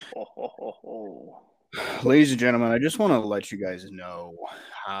Ladies and gentlemen, I just want to let you guys know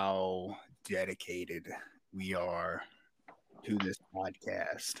how dedicated we are to this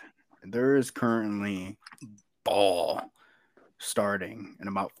podcast. There is currently ball starting in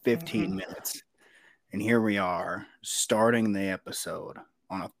about 15 minutes. And here we are starting the episode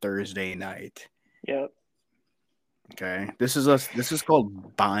on a Thursday night. Yep. Okay. This is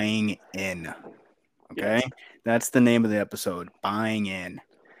called buying in. Okay. Yes. That's the name of the episode. Buying in.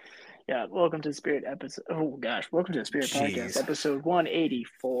 Yeah. Welcome to the Spirit episode. Oh gosh, welcome to the Spirit Jeez. podcast, episode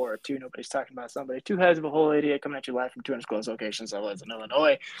 184. Nobody's talking about somebody. Two heads of a whole idiot coming at you live from two undisclosed locations, otherwise in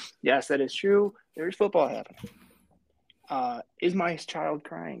Illinois. Yes, that is true. There's football happening. Is my child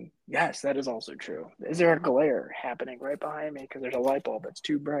crying? Yes, that is also true. Is there a glare happening right behind me because there's a light bulb that's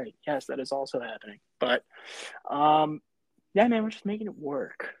too bright? Yes, that is also happening. But, yeah, man, we're just making it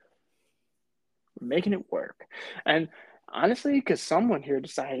work. We're making it work. And honestly, because someone here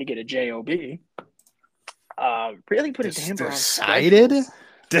decided to get a job, really put a damper on Decided.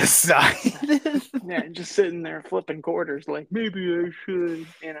 Yeah, just sitting there flipping quarters like maybe I should,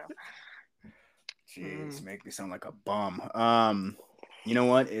 Jeez, make me sound like a bum. You know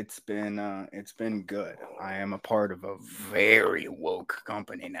what? It's been good. I am a part of a very woke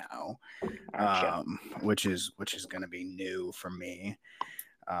company now, which is going to be new for me.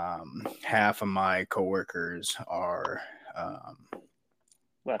 Half of my coworkers are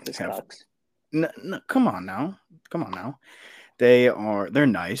leftist cucks. No, come on now. They're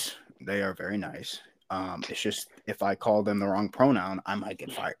nice. They are very nice. It's just if I call them the wrong pronoun, I might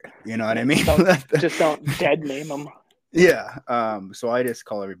get fired. You know what I mean? Just don't dead name them. Yeah. So I just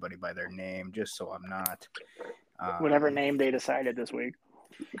call everybody by their name, just so I'm not. Whatever name they decided this week.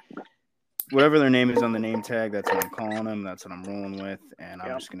 Whatever their name is on the name tag, that's what I'm calling them. That's what I'm rolling with, and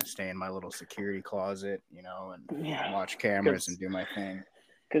I'm just gonna stay in my little security closet, and watch cameras and do my thing.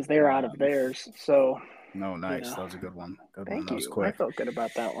 Because they're out of theirs, so. No, nice. That was a good one. Thank you. That was quick. I felt good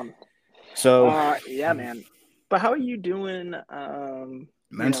about that one. So, yeah, man. But how are you doing?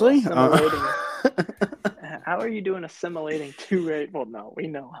 Mentally? Assimilating. How are you doing assimilating to rate? Well, no, we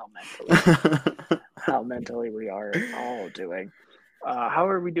know how mentally we are all doing. How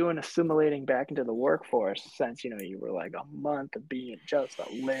are we doing assimilating back into the workforce since you were like a month of being just a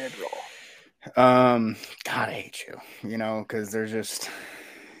liberal? God, I hate you. Because there's just.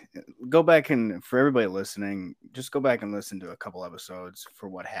 Go back and for everybody listening, just go back and listen to a couple episodes for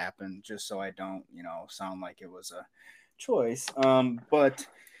what happened, just so I don't, sound like it was a choice. But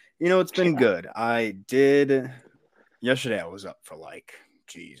it's been good. Yesterday I was up for I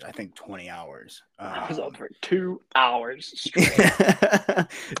think 20 hours. I was up for 2 hours straight.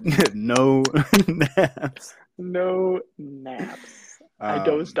 No naps. No naps. I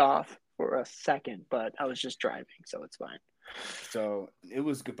dozed off for a second, but I was just driving, so it's fine. So it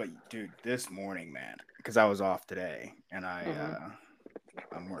was good, but dude, this morning, man, because I was off today, and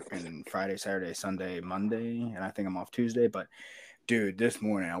I'm working Friday, Saturday, Sunday, Monday, and I think I'm off Tuesday. But dude, this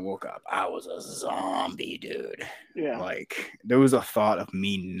morning I woke up, I was a zombie, dude. Yeah, there was a thought of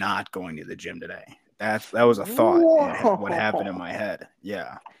me not going to the gym today. That was a thought. What happened in my head?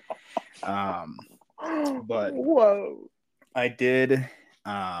 Yeah. But I did.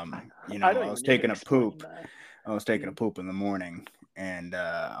 I was taking a poop. I was taking a poop in the morning, and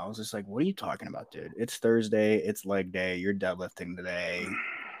I was just like, what are you talking about, dude? It's Thursday. It's leg day. You're deadlifting today.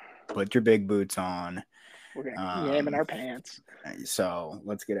 Put your big boots on. We're going to yam in our pants. So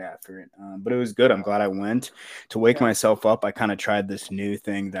let's get after it. But it was good. I'm glad I went. To wake myself up, I kind of tried this new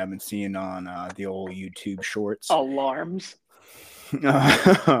thing that I've been seeing on the old YouTube shorts. Alarms?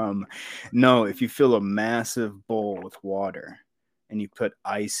 No, if you fill a massive bowl with water and you put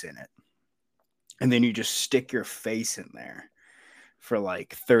ice in it, and then you just stick your face in there for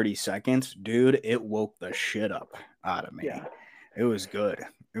 30 seconds. Dude, it woke the shit up out of me. Yeah. It was good.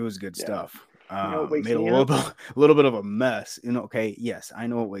 It was good stuff. Made a little bit of a mess. Okay, yes, I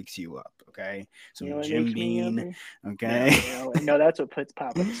know it wakes you up. Okay, some Jim Beam. Okay. No, that's what puts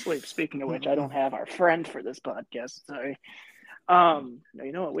Papa to sleep. Speaking of which, I don't have our friend for this podcast. Sorry.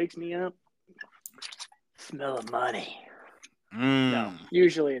 You know what wakes me up? Smell of money. No,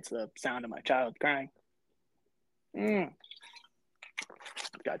 usually it's the sound of my child crying. Gotta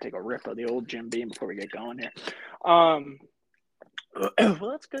take a rip of the old Jim Beam before we get going here. Well,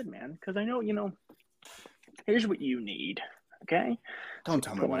 that's good, man, because I know, here's what you need, okay? Don't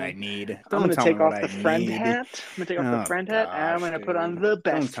tell me what I need. I'm going to take off the friend hat. I'm going to take off the friend hat, and I'm going to put on the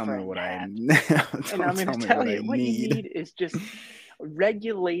best friend hat. And I'm going to tell you what you need is just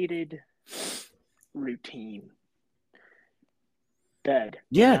regulated routine. bed.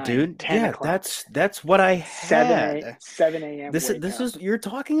 Yeah, 9, dude. 10 Yeah, o'clock. that's what I 7 had. 7 a.m. wake This up. is you're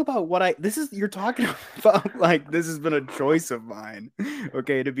talking about what I this is you're talking about like this has been a choice of mine.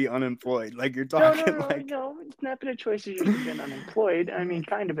 Okay, to be unemployed. Like you're No, no, talking no, like no. It's not been a choice of yours to been unemployed. I mean,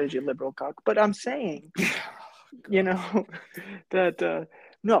 kind of as you liberal cock. But I'm saying, you know, that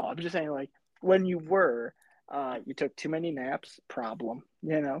no, I'm just saying like when you were, you took too many naps, problem,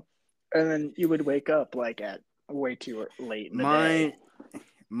 and then you would wake up like at way too late in the day.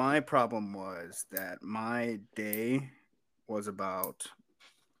 my problem was that my day was about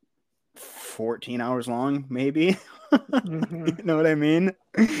 14 hours long, maybe. Mm-hmm. You know what I mean?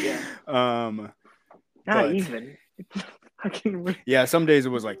 Yeah, Um, not but even. I can. yeah, some days it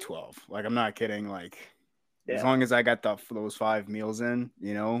was like 12. Like I'm not kidding. Like as Yeah, long as I got those 5 meals in,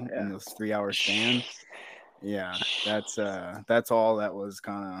 in yeah. this 3 hour span, yeah, that's all that was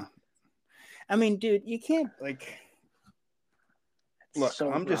kind of. I mean, dude, you can't like It's look. so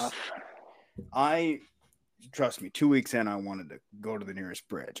rough. I trust me. 2 weeks in, I wanted to go to the nearest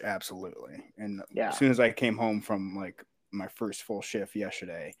bridge, absolutely. And as Yeah. soon as I came home from like my first full shift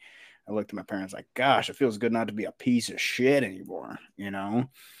yesterday, I looked at my parents like, "Gosh, it feels good not to be a piece of shit anymore,"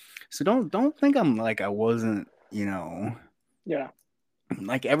 So don't think I'm like I wasn't, Yeah.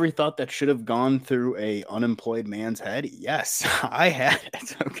 like every thought that should have gone through a unemployed man's head. Yes, I had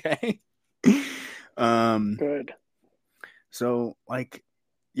it. Okay. um. Good. So like,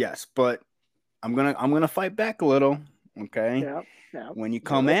 yes, but I'm gonna fight back a little. Okay. Yeah. Yeah. When you Do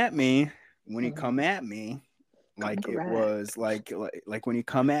come it. at me, Mm-hmm. Come like it correct. was like when you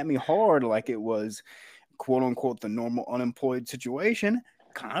come at me hard, like it was quote unquote the normal unemployed situation,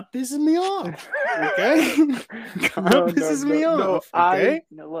 kind of pisses me off. Okay. Kind of No, no, pisses no, me no. off. Okay.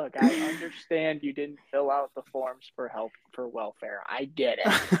 No, look, I understand you didn't fill out the forms for help for welfare. I get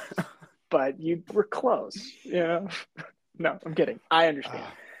it. But you were close, No, I'm kidding. I understand.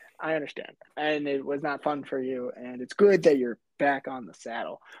 I understand. And it was not fun for you. And it's good that you're back on the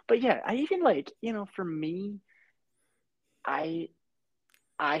saddle. But yeah, I even like, for me, I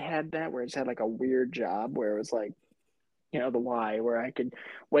I had that where I just had like a weird job where it was like, the why, where I could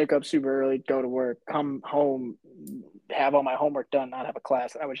wake up super early, go to work, come home, have all my homework done, not have a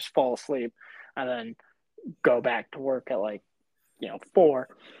class. I would just fall asleep and then go back to work at like, 4.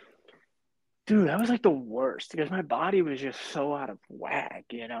 Dude, that was like the worst because my body was just so out of whack.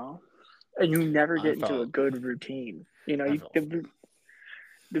 And you never I get into a felt good routine. I felt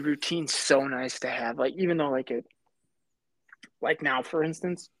The routine's so nice to have. Like, even though, like now, for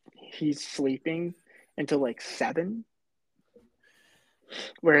instance, he's sleeping until like 7,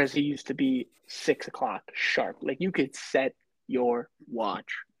 whereas he used to be 6 o'clock sharp. Like, you could set your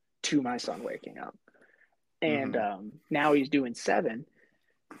watch to my son waking up. And mm-hmm. now he's doing 7.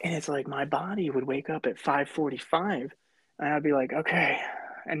 And it's like my body would wake up at 5:45, and I'd be like, okay,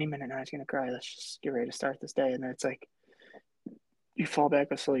 any minute now he's gonna cry. Let's just get ready to start this day. And then it's like you fall back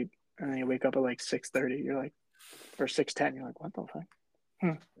asleep, and then you wake up at like 6:30. You're like, or 6:10. You're like, what the fuck?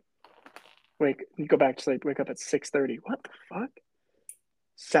 You go back to sleep. Wake up at 6:30. What the fuck?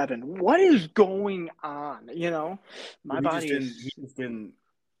 7. What is going on? My Well, body is. he just didn't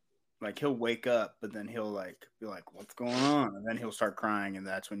like he'll wake up, but then he'll like be like, "What's going on?" And then he'll start crying, and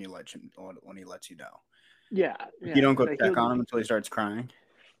that's when when he lets you know. Yeah, Like, you yeah. don't go Like check on him until he starts crying.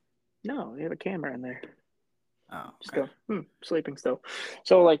 no, they have a camera in there. Oh, Just okay. go, sleeping still.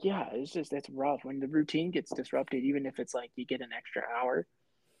 So like, yeah, it's rough when the routine gets disrupted. Even if it's like you get an extra hour,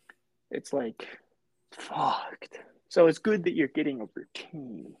 it's like fucked. So it's good that you're getting a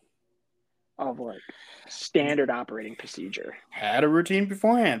routine of like standard operating procedure. Had a routine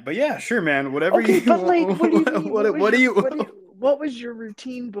beforehand, but yeah, sure, man. Whatever Okay, you but like, what do you mean? what do you What was your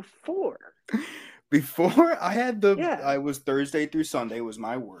routine before? before Yeah. I was Thursday through Sunday was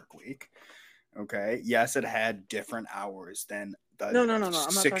my work week. Okay. Yes, it had different hours than the No, no, no, no.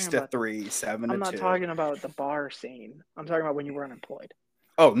 6 to 3, 7 I'm to not 2. talking about the bar scene. I'm talking about when you were unemployed.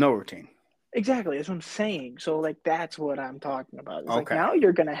 Oh, no routine. Exactly. That's what I'm saying. So, like, that's what I'm talking about. It's like Okay. now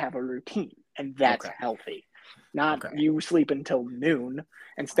you're going to have a routine, and that's Okay. healthy. Not Okay. you sleeping until noon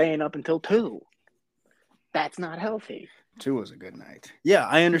and staying up until 2. That's not healthy. 2 was a good night. Yeah,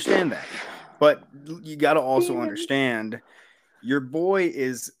 I understand that. But you got to also Damn. understand your boy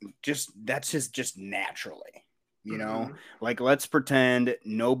is that's just naturally, Mm-hmm. like let's pretend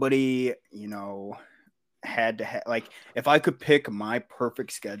nobody, had to like if I could pick my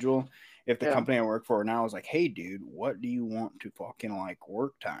perfect schedule, if the Yeah. company I work for now was like, hey dude, what do you want to fucking like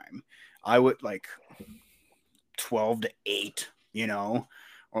work time? I would like 12 to 8,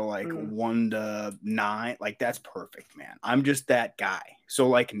 or like Mm-hmm. 1 to 9. Like that's perfect, man. I'm just that guy. So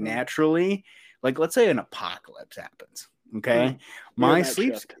like Mm-hmm. naturally, like let's say an apocalypse happens. Okay. You're My night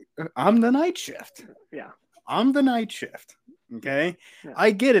sleep's, shift. I'm the night shift. Yeah. I'm the night shift. Okay. Yeah.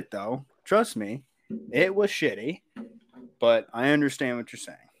 I get it though. Trust me. It was shitty, but I understand what you're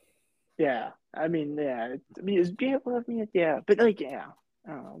saying. Yeah. I mean, yeah. Yeah. But like, yeah.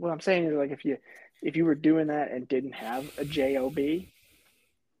 I don't know. What I'm saying is like if you were doing that and didn't have a job,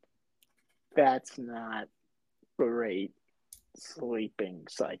 that's not great sleeping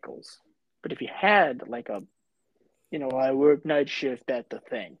cycles. But if you had like I work night shift at the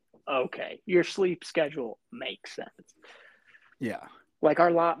thing. Okay, your sleep schedule makes sense. Yeah. Like our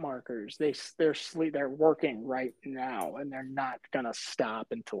lot markers, they're working right now, and they're not gonna stop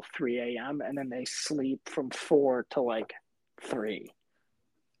until 3 a.m. and then they sleep from 4 to like 3.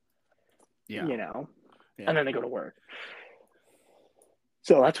 Yeah. And then they go to work.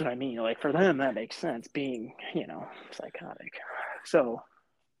 So that's what I mean. Like for them, that makes sense. Being psychotic. So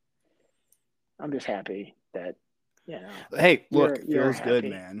I'm just happy that Hey, look, it you're feels good,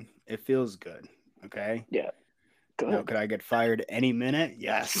 happy. man. It feels good. Okay. Yeah, Now, good. could I get fired any minute?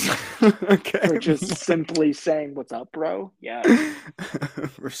 Yes. Okay. For just simply saying what's up, bro. Yes.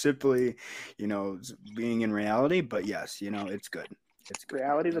 For simply, being in reality. But yes, it's good. It's good.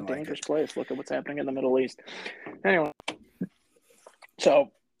 Reality is I a like dangerous it. place. Look at what's happening in the Middle East. Anyway,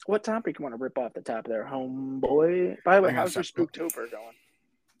 so what topic you want to rip off the top there, homeboy? By the way, I got how's your something. Spooktober going?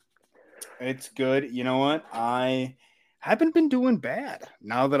 It's good. You know what? I haven't been doing bad.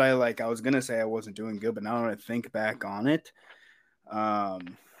 Now that I was gonna say I wasn't doing good, but now that I think back on it,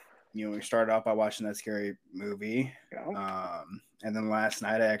 we started off by watching that scary movie. And then last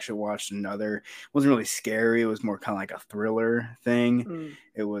night I actually watched another. It wasn't really scary. It was more kind of like a thriller thing.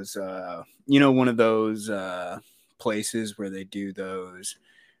 It was, one of those places where they do those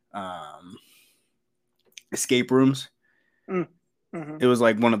escape rooms. Mm-hmm. It was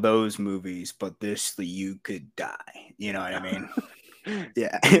like one of those movies, but you could die. You know what I mean?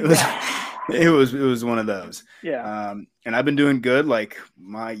 Yeah, it was one of those. Yeah. And I've been doing good. Like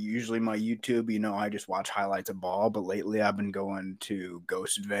usually my YouTube, I just watch highlights of ball, but lately I've been going to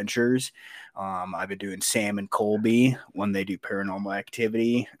Ghost Adventures. I've been doing Sam and Colby when they do paranormal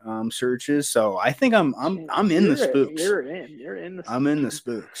activity searches. So I think I'm in the spooks. You're in the. I'm in the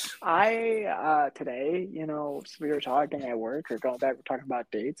spooks. Today, we were talking at work or going back, we're talking about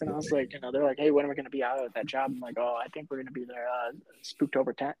dates, and I was like, they're like, hey, when are we going to be out at that job? I'm like, oh, I think we're going to be there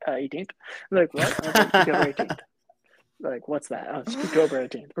Spooktober 18th. I'm like, what? I was like, Spooktober 18th. Like, what's that? Oh, Spooktober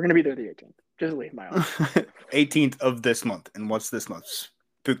 18th. We're going to be there the 18th. Just leave my office. 18th of this month. And what's this month?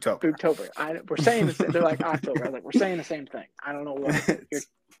 Spooktober. We're saying the same. They're like October. I was like, we're saying the same thing. I don't know what you're.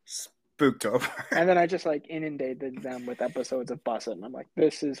 Spooktober. And then I just inundated them with episodes of Bussin'. And I'm like,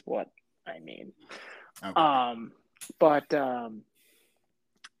 this is what I mean. Okay.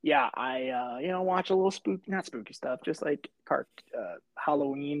 Yeah, I watch a little not spooky stuff, just like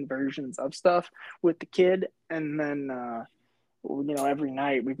Halloween versions of stuff with the kid, and then every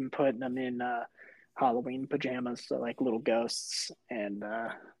night we've been putting them in Halloween pajamas, so like little ghosts and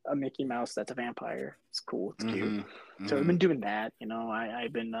a Mickey Mouse that's a vampire. It's cool, it's cute. Mm-hmm. So we've been doing that.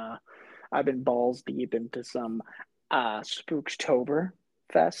 I've been balls deep into some Spooktober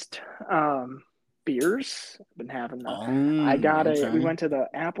Fest beers. I've been having the. We went to the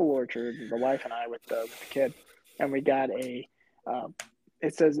apple orchard, the wife and I with the kid, and we got a.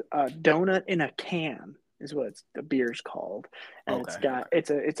 It says donut in a can is what the beer's called, and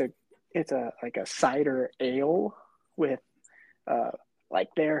it's a like a cider ale with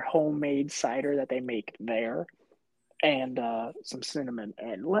like their homemade cider that they make there, and some cinnamon.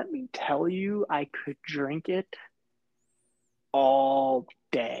 And let me tell you, I could drink it all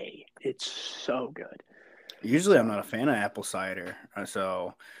day. It's so good. Usually I'm not a fan of apple cider.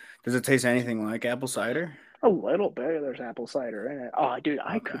 So does it taste anything like apple cider? A little bit. There's apple cider in it. Oh, dude,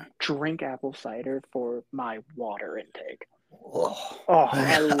 I could drink apple cider for my water intake. Oh,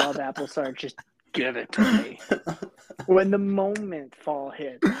 I love apple cider. Just give it to me. When the moment fall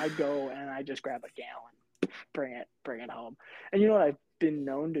hits, I go and I just grab a gallon, bring it home. And you know what I've been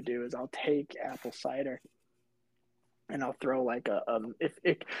known to do is I'll take apple cider and I'll throw like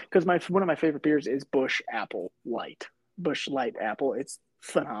because one of my favorite beers is Busch Light Apple. It's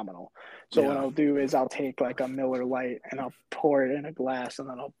phenomenal. So what I'll do is I'll take like a Miller Lite and I'll pour it in a glass, and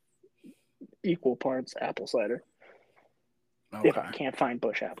then I'll equal parts apple cider. Okay. If I can't find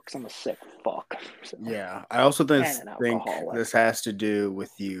Busch Apple, because I'm a sick fuck. So. Yeah, I also think this has to do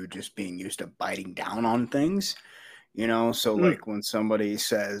with you just being used to biting down on things, So like when somebody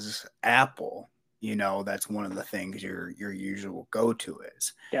says apple, that's one of the things your usual go-to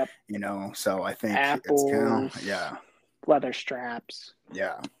is. Yep. So I think apples, it's kind of, leather straps.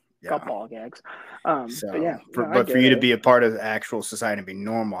 Yeah. Yeah. ball gags. So, but yeah, no, I but for get you to it. be a part of the actual society and be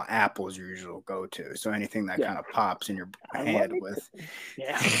normal, Apple is your usual go-to. So anything that Yeah. kind of pops in your And let hand me, with.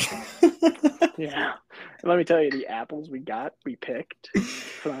 yeah, yeah. And let me tell you, the apples we picked,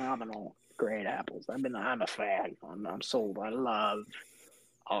 phenomenal, great apples. I'm a fan. I'm sold. I love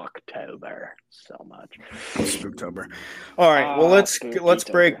October so much. Spooktober. All right. Well, let's break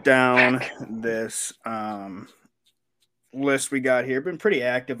Spooky-tober. down this list we got here. Been pretty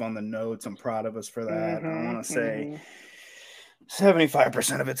active on the notes. I'm proud of us for that. I want to say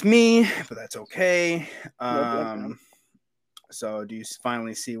 75% of it's me, but that's okay. Yep. So do you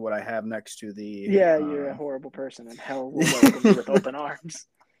finally see what I have next to the? Yeah, you're a horrible person, and hell will welcome you with open arms.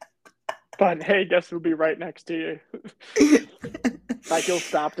 But hey, guess who'll be right next to you? Like you'll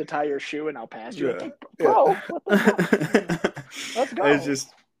stop to tie your shoe, and I'll pass you. Like, bro, what the fuck? Let's go.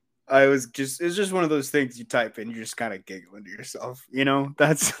 It's just one of those things you type in, you're just kind of giggling to yourself.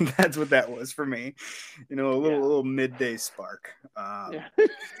 That's what that was for me. A little midday spark. Yeah.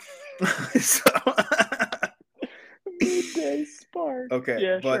 So Midday spark. okay,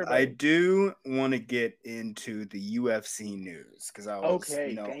 Yeah, but sure, I buddy. do want to get into the UFC news because I was,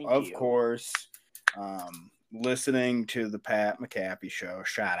 Okay, thank of you. course, listening to the Pat McAfee show.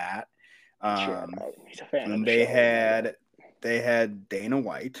 Shout out. Sure, he's a fan of And the show. they had Dana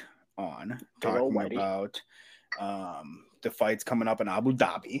White on Big ol' talking Whitey. about the fights coming up in Abu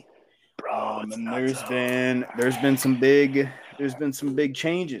Dhabi. Bro, And there's been some big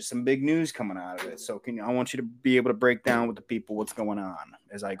changes, some big news coming out of it. So I want you to be able to break down with the people what's going on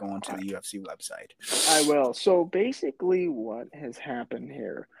as I go onto the UFC website. I will. So basically, what has happened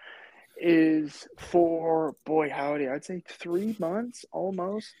here is for boy howdy, I'd say 3 months,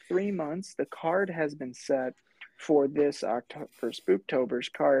 almost 3 months. The card has been set for this October, for Spooktober's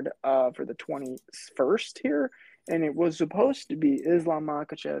card for the 21st here. And it was supposed to be Islam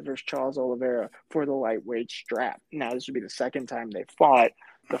Makhachev versus Charles Oliveira for the lightweight strap. Now, this would be the second time they fought.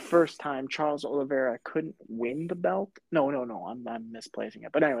 The first time Charles Oliveira couldn't win the belt. No, I'm misplacing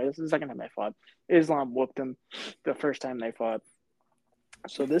it. But anyway, this is the second time they fought. Islam whooped him the first time they fought.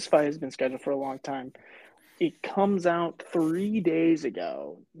 So this fight has been scheduled for a long time. It comes out 3 days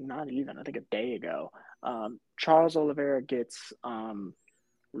ago, not even, I think a day ago. Charles Oliveira gets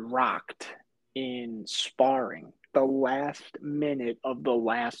rocked in sparring, the last minute of the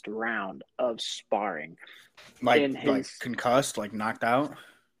last round of sparring. Like concussed, like knocked out?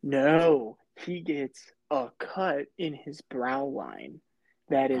 No, he gets a cut in his brow line.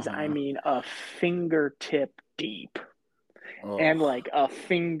 That is, a fingertip deep. And like a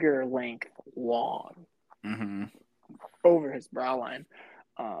finger length long over his brow line.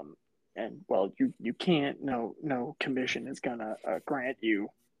 And well, you can't, no commission is gonna grant you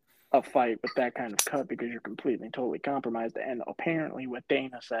a fight with that kind of cut because you're completely totally compromised. And apparently what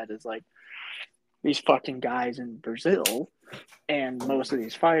Dana said is like, these fucking guys in Brazil and most of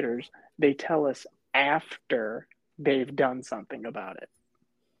these fighters, they tell us after they've done something about it.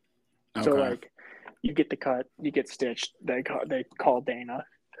 Okay. So like, you get the cut, you get stitched. They call Dana,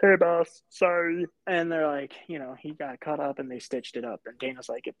 hey boss, sorry, and they're like, he got cut up and they stitched it up. And Dana's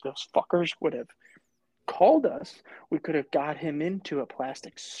like, if those fuckers would have called us, we could have got him into a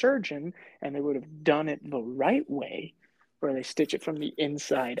plastic surgeon, and they would have done it the right way, where they stitch it from the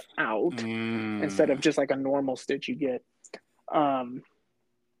inside out instead of just like a normal stitch you get. And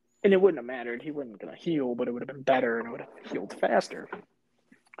it wouldn't have mattered. He wasn't gonna heal, but it would have been better and it would have healed faster.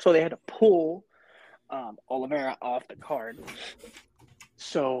 So they had to pull Oliveira off the card.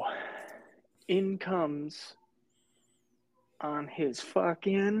 So in comes on his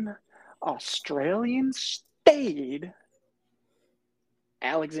fucking Australian stayed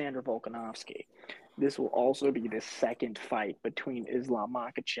Alexander Volkanovski. This will also be the second fight between Islam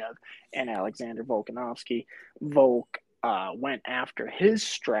Makhachev and Alexander Volkanovski. Volk went after his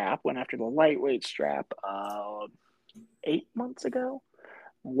strap, went after the lightweight strap 8 months ago.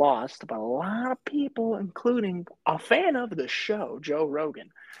 Lost by a lot of people, including a fan of the show, Joe Rogan.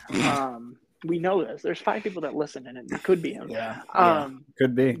 We know this. There's 5 people that listen, and it could be him. Yeah,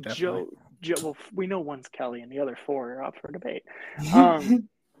 could be. Definitely. Joe. Well, we know one's Kelly, and the other 4 are up for debate.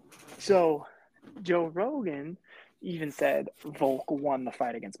 So Joe Rogan even said Volk won the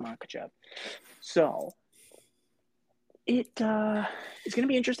fight against Makhachev. So it's going to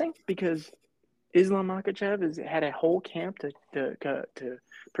be interesting because Islam Makhachev has had a whole camp to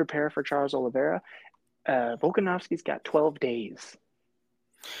prepare for Charles Oliveira. Volkanovski's got 12 days.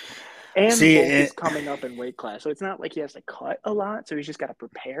 And Volk is coming up in weight class. So it's not like he has to cut a lot, so he's just got to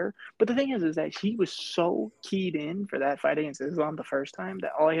prepare. But the thing is that he was so keyed in for that fight against Islam the first time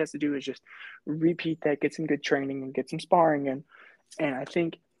that all he has to do is just repeat that, get some good training, and get some sparring in. And I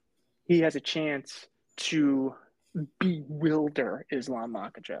think he has a chance to bewilder Islam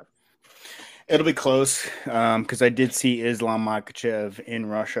Makhachev. It'll be close because I did see Islam Makhachev in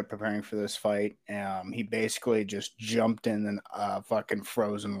Russia preparing for this fight. He basically just jumped in fucking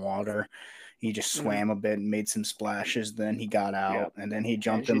frozen water. He just swam a bit and made some splashes. Then he got out, and then he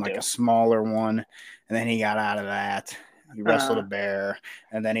jumped in like a smaller one, and then he got out of that. He wrestled a bear,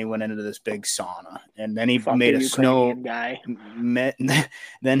 and then he went into this big sauna, and then he made a snow guy.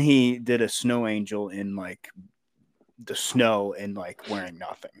 Then he did a snow angel in like the snow and like wearing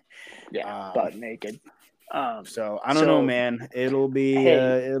nothing. Yeah, butt naked. So I don't know, man. It'll be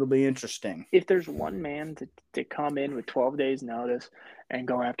interesting. If there's one man to come in with 12 days notice and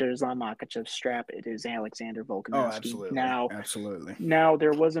go after Islam Makhachev's strap, it is Alexander Volkanovski. Oh, absolutely. Absolutely. Now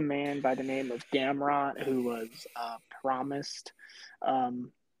there was a man by the name of Gamrot who was promised.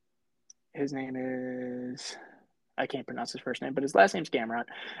 His name is, I can't pronounce his first name, but his last name's Gamrot.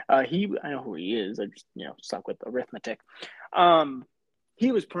 I know who he is. I just stuck with arithmetic.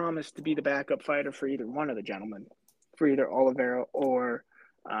 He was promised to be the backup fighter for either one of the gentlemen, for either Oliveira or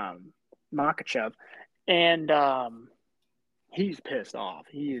Makhachev. And he's pissed off.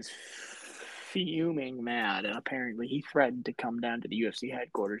 He is fuming mad. And apparently he threatened to come down to the UFC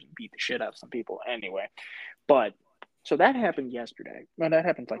headquarters and beat the shit out of some people anyway. But so that happened yesterday. Well, that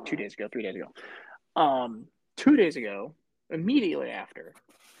happened like 3 days ago. 2 days ago, immediately after,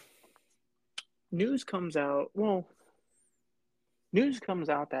 news comes out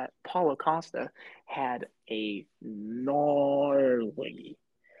that Paulo Costa had a gnarly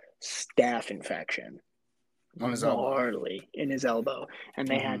staph infection. On his in his elbow. And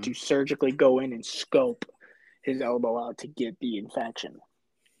they had to surgically go in and scope his elbow out to get the infection.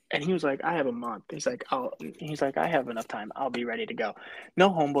 And he was like, I have a month. He's like, I have enough time. I'll be ready to go. No,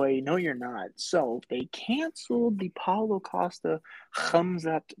 homeboy, no, you're not. So they canceled the Paulo Costa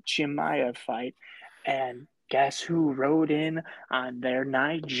Khamzat Chimaev fight. And guess who rode in on their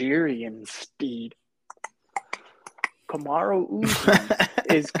Nigerian steed? Kamaru Usman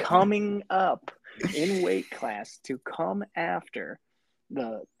is coming up in weight class to come after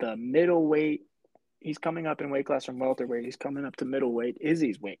the middleweight. He's coming up in weight class from welterweight. He's coming up to middleweight.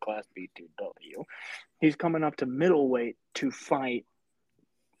 Izzy's weight class, B2W. He's coming up to middleweight to fight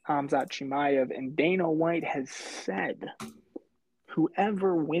Khamzat Chimaev. And Dana White has said,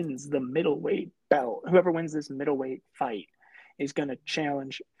 whoever wins the middleweight belt, whoever wins this middleweight fight, is going to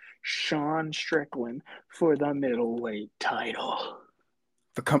challenge Sean Strickland for the middleweight title.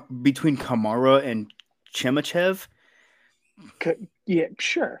 Between Kamara and Chimachev? Yeah,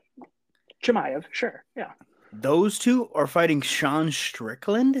 sure. Chimaev, sure, yeah. Those two are fighting Sean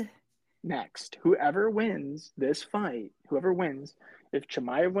Strickland? Next. Whoever wins this fight, if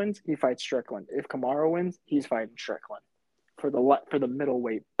Chimaev wins, he fights Strickland. If Kamara wins, he's fighting Strickland for the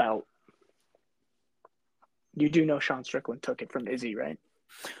middleweight belt. You do know Sean Strickland took it from Izzy, right?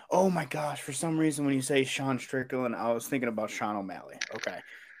 Oh my gosh, for some reason when you say Sean Strickland, I was thinking about Sean O'Malley.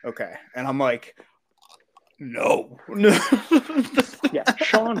 Okay. And I'm like, no. Yeah,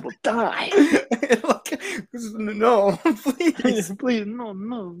 Sean will die. No, please. Please, no.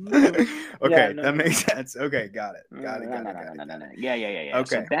 Okay, that makes sense. Okay, got it. Got it. Yeah.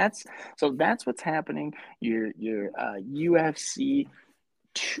 Okay. So that's what's happening. Your UFC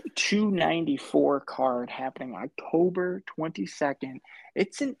 294 card happening October 22nd.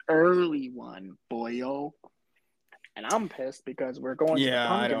 It's an early one, boyo. And I'm pissed because we're going to the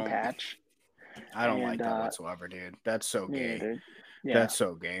pumpkin patch. I don't like that whatsoever, dude. That's so gay. Dude. Yeah. That's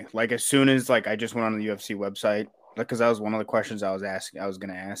so gay. Like as soon as I just went on the UFC website, because that was one of the questions I was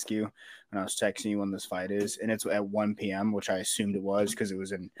going to ask you when I was texting you when this fight is, and it's at 1 p.m., which I assumed it was because it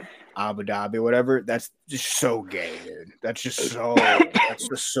was in Abu Dhabi or whatever. That's just so gay, dude. That's just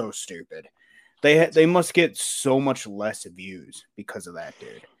so stupid. They must get so much less views because of that,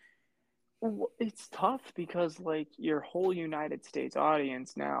 dude. It's tough because your whole United States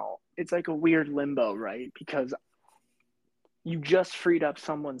audience now, it's like a weird limbo, right? Because you just freed up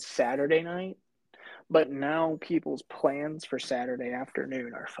someone's Saturday night, but now people's plans for Saturday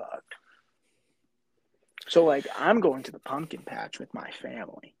afternoon are fucked. So I'm going to the pumpkin patch with my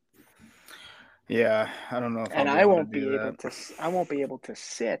family. Yeah, I don't know if I won't be able to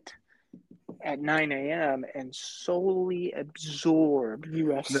sit at 9 a.m. and solely absorb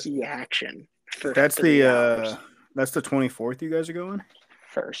UFC action for that's 3 hours. That's the 24th you guys are going?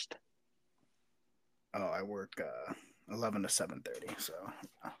 First. Oh, I work 11 to 7:30, so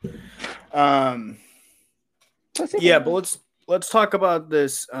yeah, but let's talk about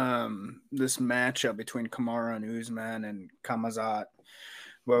this this matchup between Kamara and Usman and Khamzat,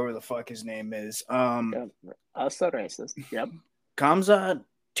 whoever the fuck his name is. I'm so racist. Yep. Khamzat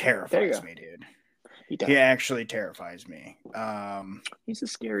terrifies me, dude. He does. He actually terrifies me. He's a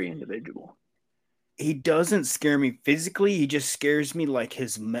scary individual. He doesn't scare me physically. He just scares me like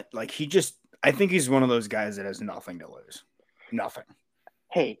I think he's one of those guys that has nothing to lose. Nothing.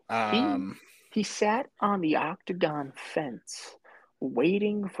 Hey, Um, he sat on the octagon fence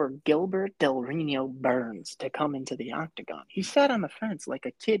waiting for Gilbert Del Reno Burns to come into the octagon. He sat on the fence like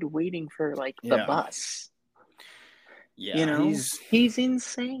a kid waiting for like the yeah. bus. Yeah, he's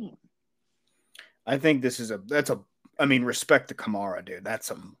insane. I think respect to Kamara, dude. That's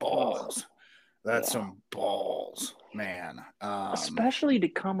some balls. That's some balls, man. Especially to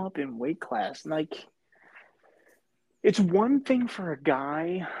come up in weight class. Like, it's one thing for a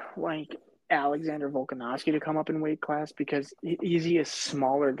guy like Alexander Volkanovski to come up in weight class because is he a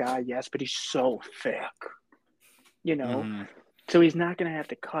smaller guy? Yes, but he's so thick, Mm-hmm. So he's not going to have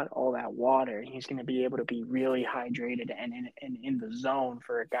to cut all that water. He's going to be able to be really hydrated and in the zone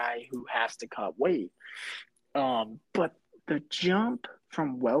for a guy who has to cut weight. But the jump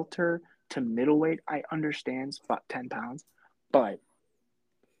from welter to middleweight, I understand it's about 10 pounds, but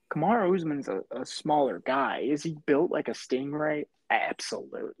Kamaru Usman's a smaller guy. Is he built like a stingray?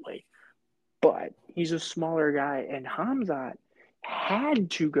 Absolutely. But he's a smaller guy, and Hamzat had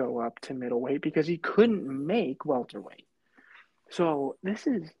to go up to middleweight because he couldn't make welterweight. So this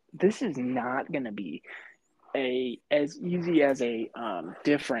is not going to be as easy as a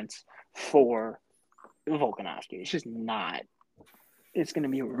difference for Volkanovski. It's just not. It's going to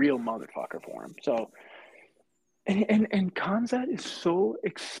be a real motherfucker for him. So, and Khamzat is so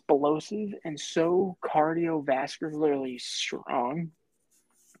explosive and so cardiovascularly strong,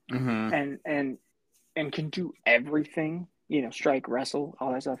 and can do everything. Strike, wrestle,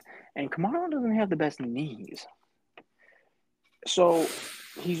 all that stuff. And Kamaru doesn't have the best knees. So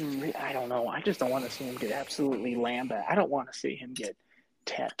I don't know. I just don't want to see him get absolutely lambasted. I don't want to see him get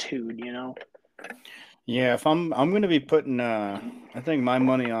tattooed, Yeah, if I'm going to be putting I think my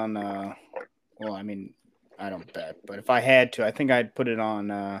money on well, I mean, I don't bet, but if I had to, I think I'd put it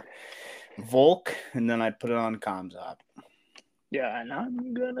on Volk and then I'd put it on Khamzat. Yeah, and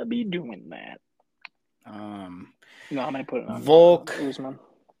I'm going to be doing that. No, I'm going to put it on Volk. Usman.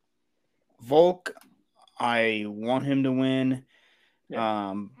 Volk, I want him to win.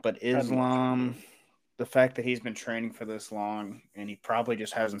 Yeah. But Islam, the fact that he's been training for this long and he probably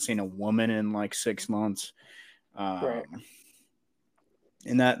just hasn't seen a woman in like 6 months. Right.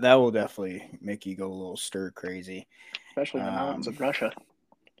 And that will definitely make you go a little stir crazy. Especially in the mountains of Russia.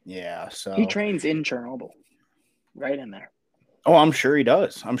 Yeah, so he trains in Chernobyl. Right in there. Oh, I'm sure he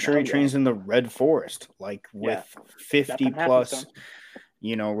does. I'm sure he trains in the Red Forest, like with 50 plus,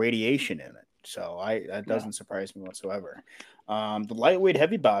 radiation in it. So that doesn't surprise me whatsoever. The lightweight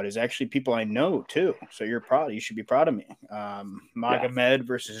heavy bout is actually people I know too. So you should be proud of me. Magomed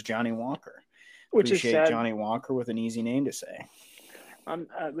versus Johnny Walker. Which is sad. Johnny Walker with an easy name to say.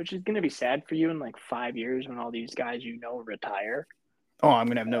 Which is going to be sad for you in like 5 years when all these guys retire. Oh, I'm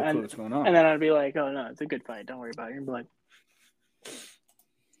going to have no clue what's going on. And then I'd be like, oh, no, it's a good fight. Don't worry about it. You're like,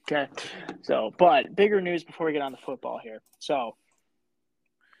 okay. So, but bigger news before we get on to football here. So,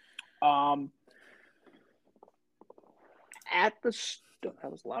 that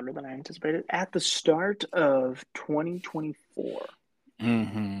was louder than I anticipated. At the start of 2024,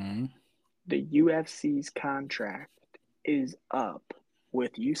 the UFC's contract is up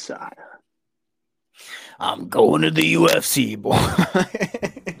with USADA. I'm going to the UFC, boy.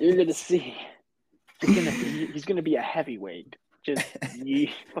 You're gonna see. He's gonna be a heavyweight. Just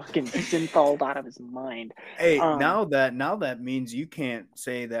fucking syntholed out of his mind. Hey, now that means you can't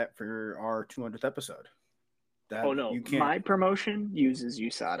say that for our 200th episode. You can't. My promotion uses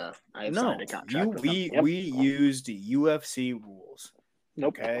USADA. I have signed a contract with them. We used UFC rules.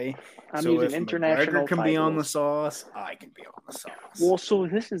 Nope. Okay. I'm using international. McGregor can be on the sauce. I can be on the sauce. Well, so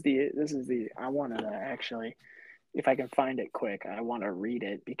this is the. I wanted to actually, if I can find it quick, I want to read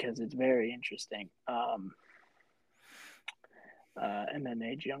it because it's very interesting.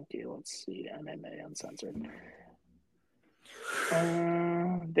 MMA junkie. Let's see. MMA uncensored.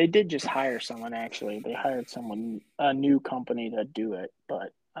 They did just hire someone. Actually, they hired a new company to do it,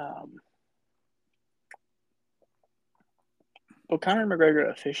 but. Well, Conor McGregor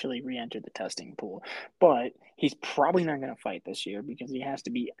officially re-entered the testing pool, but he's probably not going to fight this year because he has to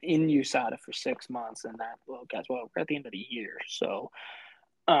be in USADA for 6 months, and guess what? We're at the end of the year, so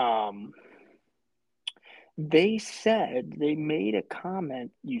they said they made a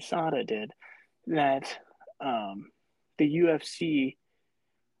comment. USADA did that the UFC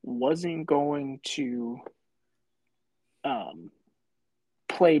wasn't going to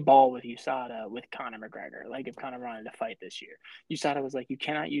play ball with USADA with Conor McGregor. Like if Conor wanted to fight this year, USADA was like, you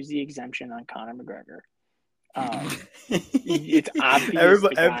cannot use the exemption on Conor McGregor. It's obvious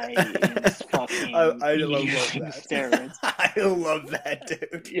the guy is fucking I love using that. steroids. I love that,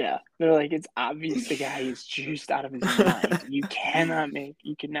 dude. Yeah, they're like, it's obvious the guy is juiced out of his mind. You cannot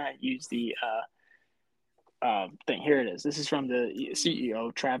use the thing. Here it is. This is from the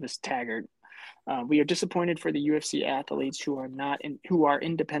CEO, Travis Taggart. We are disappointed for the UFC athletes who are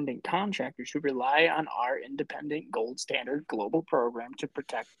independent contractors who rely on our independent gold standard global program to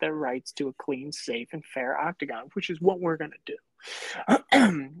protect their rights to a clean, safe, and fair octagon, which is what we're going to do.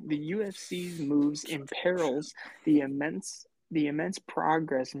 The UFC's moves imperils the immense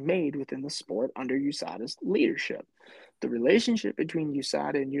progress made within the sport under USADA's leadership. The relationship between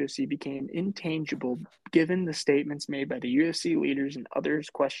USADA and UFC became intangible given the statements made by the UFC leaders and others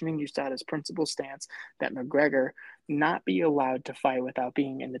questioning USADA's principal stance that McGregor not be allowed to fight without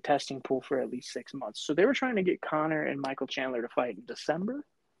being in the testing pool for at least 6 months. So they were trying to get Conor and Michael Chandler to fight in December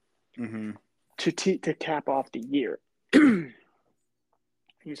to cap off the year.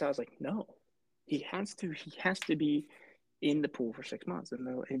 USADA's like, no, he has to be in the pool for 6 months. And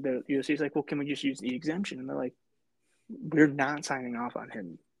the UFC's like, well, can we just use the exemption? And they're like, we're not signing off on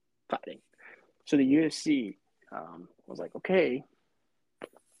him fighting. So the UFC was like, okay,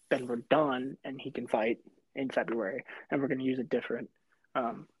 then we're done, and he can fight in February, and we're going to use a different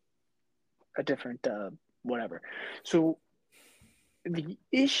whatever. So the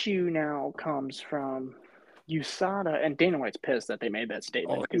issue now comes from USADA, and Dana White's pissed that they made that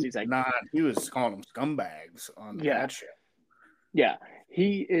statement because he's like, he was calling them scumbags on that shit. Yeah,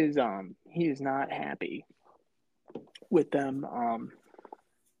 he is not happy with them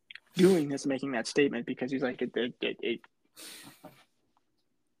doing this, making that statement, because he's like,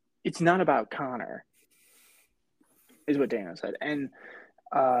 it's not about Conor, is what Dana said. And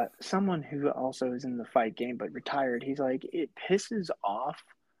someone who also is in the fight game but retired, he's like, it pisses off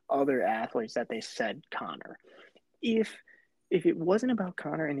other athletes that they said Conor. If it wasn't about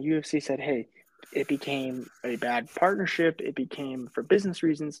Conor and the UFC said, hey, it became a bad partnership, it became for business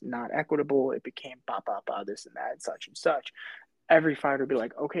reasons, not equitable, it became this and that, such and such, every fighter would be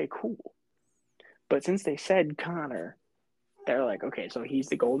like, okay, cool. But since they said Conor, they're like, okay, so he's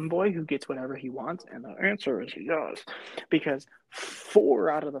the golden boy who gets whatever he wants? And the answer is yes. Because 4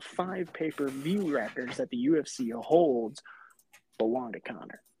 out of the 5 pay-per-view records that the UFC holds belong to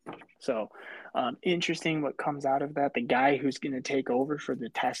Conor. So interesting what comes out of that. The guy who's going to take over for the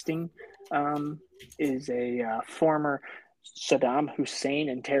testing is a former Saddam Hussein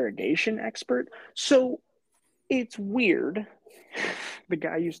interrogation expert. So it's weird. The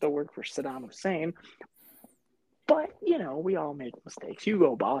guy used to work for Saddam Hussein. But, we all make mistakes.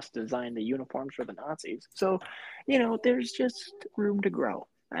 Hugo Boss designed the uniforms for the Nazis. So, there's just room to grow.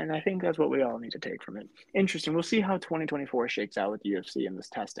 And I think that's what we all need to take from it. Interesting. We'll see how 2024 shakes out with the UFC and this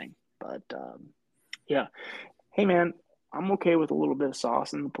testing. But, yeah. Hey, man, I'm okay with a little bit of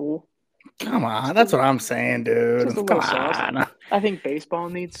sauce in the pool. Come on. That's what I'm saying, dude. Just a little sauce. I think baseball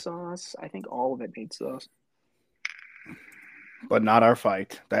needs sauce. I think all of it needs sauce. But not our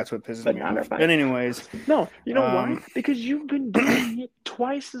fight. That's what pisses me off. But anyways. No, you know why? Because you've been doing it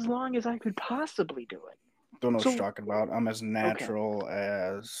twice as long as I could possibly do it. Don't know what you're talking about. I'm as natural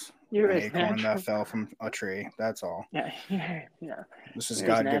as an acorn that fell from a tree. That's all. Yeah. This is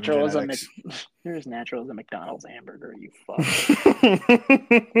God-given genetics. You're as natural as a McDonald's hamburger, you fuck.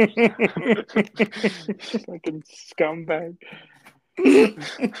 Fucking scumbag.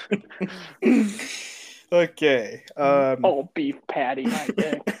 Okay. Beef patty, my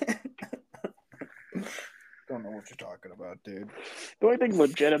dick. Don't know what you're talking about, dude. The only thing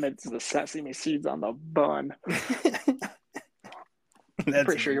legitimate is the sesame seeds on the bun.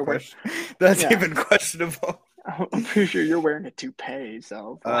 That's even questionable. I'm pretty sure you're wearing a toupee.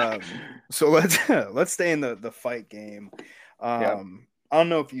 So let's stay in the fight game. I don't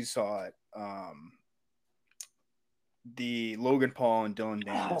know if you saw it. The Logan Paul and Dylan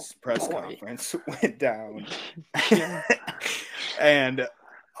Dennis press conference went down. And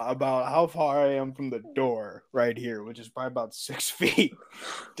about how far I am from the door right here, which is probably about 6 feet,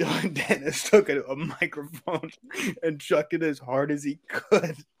 Dylan Dennis took a microphone and chucked it as hard as he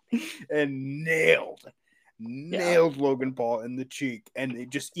could and nailed Logan Paul in the cheek, and it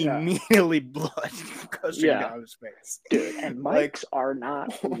just immediately blood gushing down his face. Dude, and mics are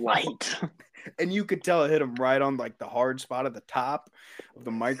not light. And you could tell it hit him right on like the hard spot at the top of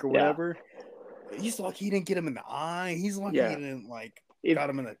the mic or whatever. He's lucky he didn't get him in the eye. He's lucky he didn't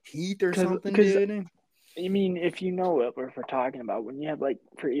got him in the teeth or something, dude. I mean, if you know what we're talking about, when you have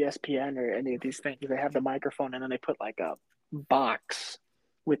for ESPN or any of these things, they have the microphone and then they put a box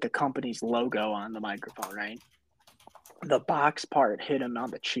with the company's logo on the microphone, right? The box part hit him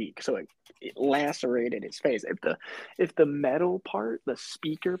on the cheek, so it lacerated his face. If the metal part, the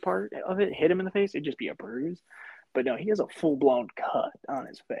speaker part of it hit him in the face, it'd just be a bruise. But no, he has a full-blown cut on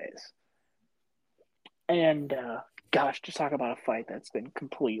his face. And gosh, just talk about a fight that's been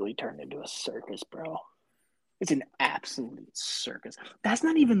completely turned into a circus, bro. It's an absolute circus. That's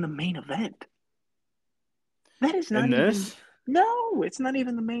not even the main event. That is not And even. this? No, it's not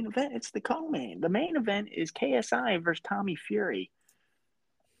even the main event. It's the co-main. The main event is KSI versus Tommy Fury.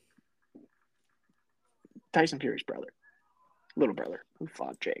 Tyson Fury's brother. Little brother who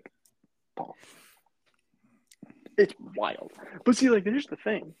fought Jake Paul. It's wild. But see, like, here's the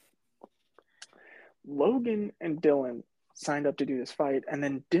thing. Logan and Dylan signed up to do this fight, and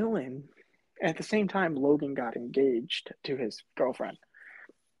then Dylan, at the same time, Logan got engaged to his girlfriend.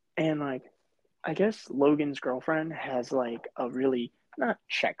 And, like, I guess Logan's girlfriend has, like, a really not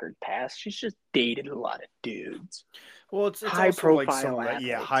checkered past. She's just dated a lot of dudes. Well, it's high also profile like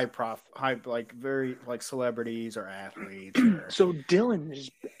some, athletes. high like very like celebrities or athletes. Or... So Dylan is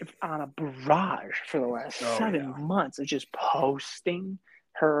on a barrage for the last 7 months of just posting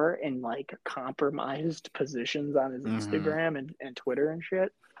her in like compromised positions on his Instagram and Twitter and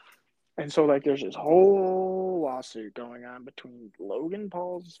shit. And so like there's this whole lawsuit going on between Logan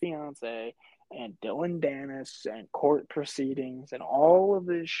Paul's fiance and Dylan Dennis and court proceedings and all of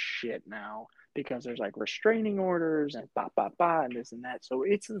this shit now because there's like restraining orders and and this and that. So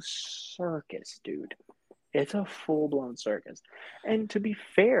it's a circus, dude. It's a full-blown circus. And to be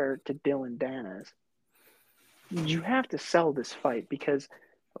fair to Dylan Dennis, you have to sell this fight because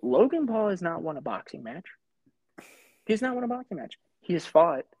Logan Paul has not won a boxing match. He's not won a boxing match. He has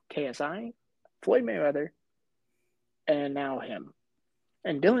fought KSI, Floyd Mayweather, and now him.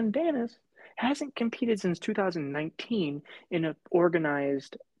 And Dylan Dennis hasn't competed since 2019 in an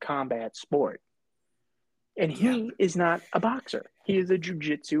organized combat sport. And he is not a boxer. He is a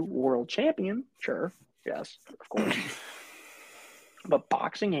jiu-jitsu world champion. Sure. Yes, of course. But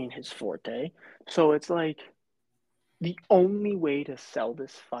boxing ain't his forte. So it's like the only way to sell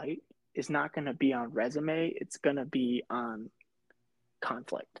this fight is not going to be on resume. It's going to be on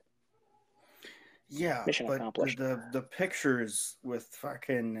conflict. Yeah, Mission but accomplished. the pictures with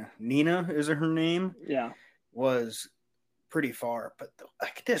fucking Nina, is it her name? Yeah. Was pretty far. But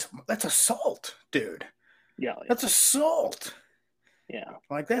like that's assault, dude. Yeah. That's assault. Yeah.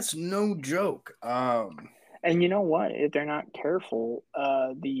 Like that's no joke. And you know what? If they're not careful,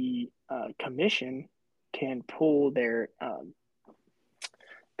 the commission can pull their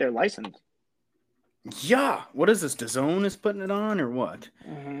license. Yeah. What is this? DAZN is putting it on or what?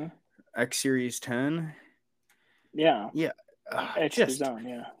 Mm-hmm. X Series 10? Yeah. Yeah. It's just the zone,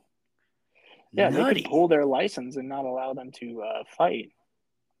 yeah. Yeah, nutty. They could pull their license and not allow them to fight.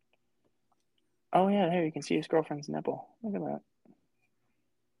 Oh, yeah, there you can see his girlfriend's nipple. Look at that.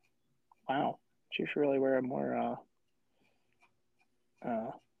 Wow. She should really wear a more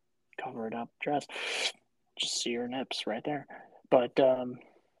covered up dress. Just see her nips right there. But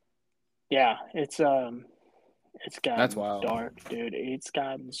yeah, it's gotten That's wild. dark, dude. It's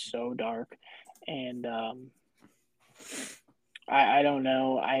gotten so dark. And I don't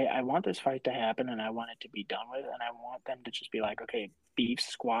know. I want this fight to happen and I want it to be done with and I want them to just be like, okay, beef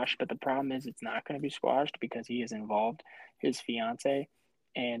squashed. But the problem is it's not going to be squashed because he has involved his fiance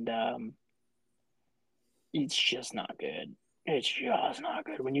and it's just not good. It's just not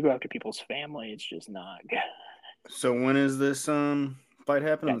good. When you go after people's family, it's just not good. So when is this fight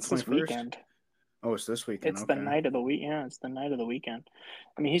happening? It's the 21st? This weekend. Oh, it's this weekend. It's the night of the week. Yeah, it's the night of the weekend.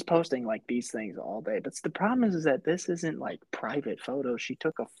 I mean, he's posting like these things all day. But the problem is that this isn't like private photos. She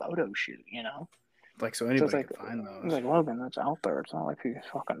took a photo shoot, you know? Like, so anybody can find those. It's like, Logan, that's out there. It's not like he's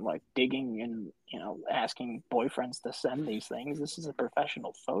fucking like digging and, you know, asking boyfriends to send these things. This is a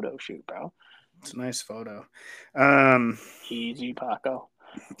professional photo shoot, bro. It's a nice photo. Easy, Paco.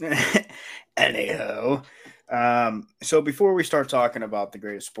 Anyhow, so before we start talking about the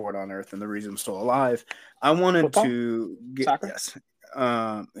greatest sport on earth and the reason I'm still alive, I wanted Football? to get Soccer? yes.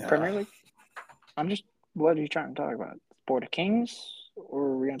 Premier League? What are you trying to talk about? Sport of Kings? Or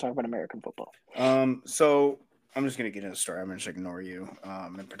are we going to talk about American football? So I'm just going to get into the story. I'm going to just ignore you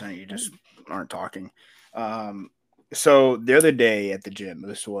and pretend you just aren't talking. So the other day at the gym,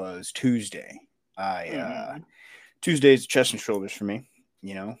 this was Tuesday. Tuesday's chest and shoulders for me,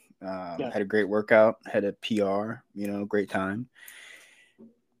 you know. Had a great workout, had a PR, you know, great time.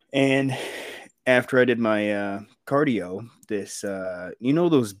 And after I did my cardio, this, you know,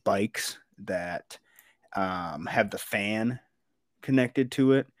 those bikes that have the fan connected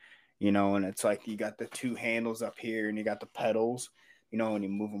to it, you know, and it's like you got the two handles up here and you got the pedals. You know, when you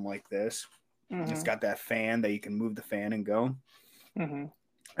move them like this, it's Mm-hmm. got that fan that you can move the fan and go. Mm-hmm.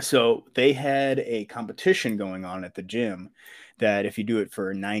 So they had a competition going on at the gym that if you do it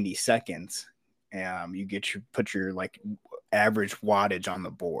for 90 seconds, you put your like average wattage on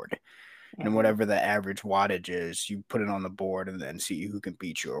the board. And Mm-hmm. whatever the average wattage is, you put it on the board and then see who can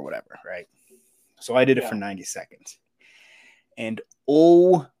beat you or whatever, right? So I did it for Yeah. 90 seconds. And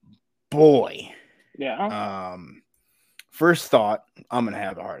oh boy. Yeah. First thought, I'm gonna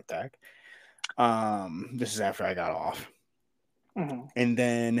have a heart attack. This is after I got off. Mm-hmm. And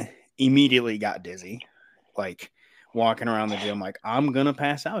then immediately got dizzy, like walking around the gym, like I'm gonna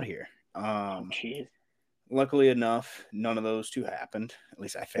pass out here. Oh, jeez. Luckily enough, none of those two happened. At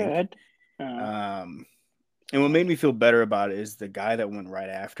least I think. Good. Uh, Um, and what made me feel better about it is the guy that went right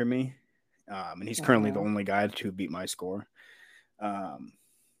after me, and he's currently the mm-hmm. only guy to beat my score um,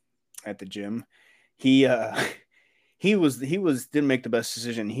 at the gym. He he was didn't make the best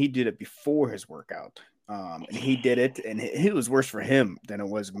decision. He did it before his workout. And he did it, and it was worse for him than it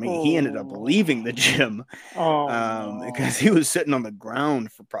was me. He ended up Oh. leaving the gym Oh no. because he was sitting on the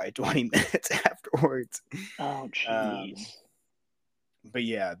ground for probably 20 minutes afterwards. Oh jeez. Um, but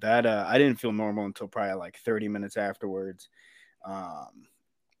yeah, that I didn't feel normal until probably like 30 minutes afterwards. Um,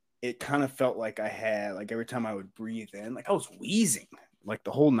 it kind of felt like I had like every time I would breathe in, like I was wheezing like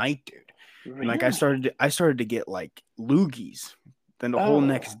the whole night, dude. And like Really? I started to get like loogies. Then the whole Oh.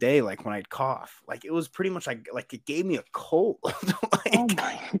 next day, like when I'd cough, like it was pretty much like it gave me a cold. Oh Like,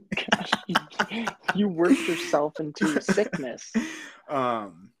 my gosh. You worked yourself into sickness.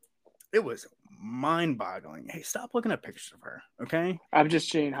 it was mind boggling. Hey, stop looking at pictures of her, okay? I've just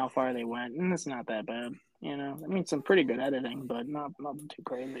seen how far they went, and it's not that bad. You know, I mean, some pretty good editing, but not nothing too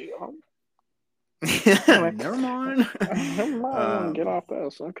crazy. Anyway, Never mind. I want to get um, off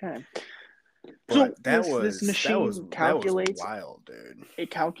this. Okay. So but this machine that was calculates. wild, dude. It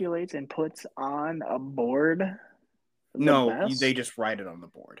calculates and puts on a board the No, they best. just write it on the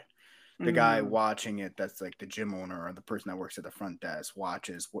board. The guy Mm, watching it, that's like the gym owner or the person that works at the front desk,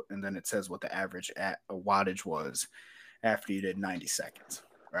 watches, and then it says what the average wattage was after you did 90 seconds,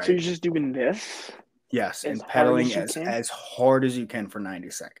 so right? you're just doing this Yes, as and hard pedaling as you can. as hard as you can for 90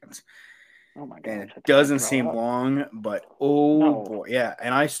 seconds. Oh my And gosh, it I think I'd doesn't throw seem up. long, but oh No, boy, yeah.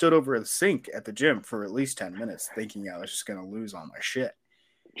 And I stood over the sink at the gym for at least 10 minutes thinking I was just going to lose all my shit.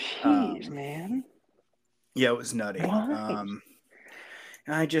 jeez, Um, man, yeah, it was nutty. why?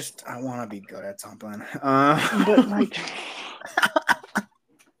 I want to be good at something. But like,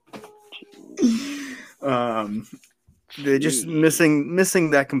 um, they're just jeez. missing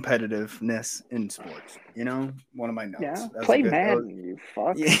that competitiveness in sports. You know, one of my Yeah, notes. That was a play good. That was, Madden, you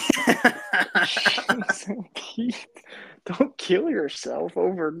fuck. yeah. Jeez, Pete, don't kill yourself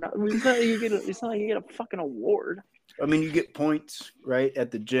over. It's not like you get. It's not like you get a fucking award I mean, you get points right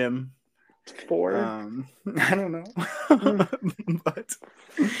at the gym. for. I don't know, Mm, but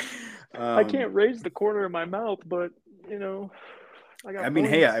I can't raise the corner of my mouth, but you know, I I got mean,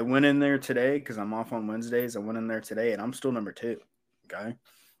 hey, points. I went in there today because I'm off on Wednesdays. I went in there today, and I'm still number 2. Okay,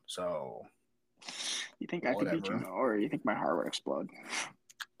 so You think I could beat you, whatever. or you think my heart would explode?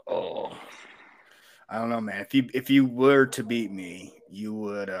 Oh, I don't know, man. If you were to beat me, you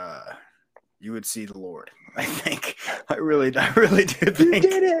would see the Lord. I think. I really do You think.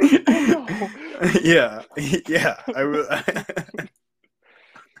 did it! Oh no! Yeah, yeah.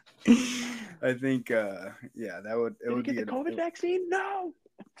 I think. Yeah, it Did he would get be the COVID vaccine? No.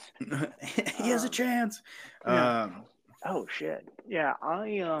 he has a Um, chance. yeah. Um, Oh shit. Yeah,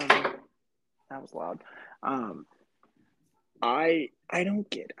 that was loud. Um, I don't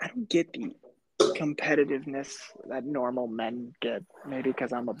get the competitiveness that normal men get. Maybe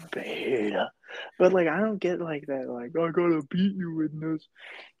because I'm a beta, but like I don't get like that. Like I gotta beat you in this.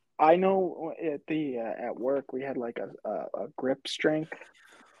 I know at the at work we had like a grip strength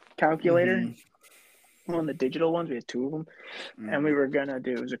calculator. mhm, One of the digital ones. We had 2 of them, and we mhm, were gonna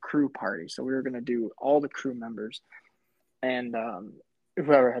do. It was a crew party, so we were gonna do all the crew members, and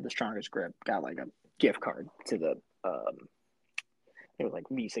whoever had the strongest grip got like a gift card to the it was like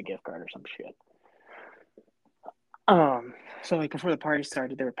Visa gift card or some shit. So like before the party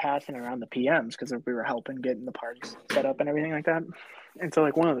started, they were passing around the PMs because we were helping getting the parties set up and everything like that. And so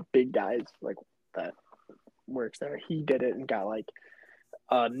like one of the big guys like that works there, he did it and got like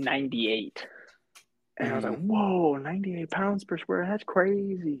 98. And I was like, mhm. whoa, 98 pounds per square, that's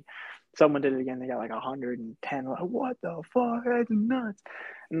crazy. Someone did it again, they got like 110. Like, what the fuck? That's nuts.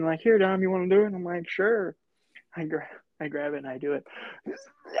 And I'm like, here, Dom, you want to do it? And I'm like, sure. I, gra- I grab it and I do it.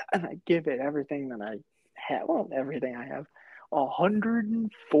 And I give it everything that I have. Well, everything I have.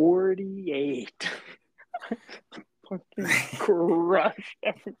 148. fucking crushed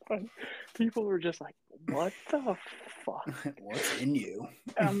everybody. People were just like, "What the fuck? What's in you?"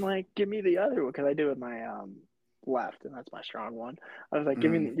 And I'm like, "Give me the other one," because I do it with my left, and that's my strong one. I was like, let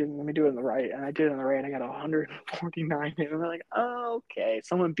me do it in the right," and I did it in the right. And I got 149, and they're like, "Oh, okay."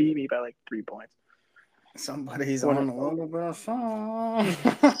 Someone beat me by like 3 points. Somebody's on a little bit of song.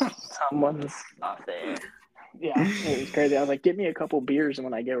 Someone's not there. Yeah, it was crazy. I was like, "Get me a couple beers, and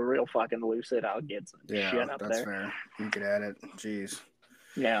when I get real fucking lucid, I'll get some shit up that's there." fair. You get at it. Jeez.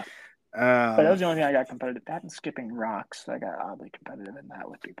 Yeah. But that was the only thing I got competitive. That and skipping rocks. I got oddly competitive in that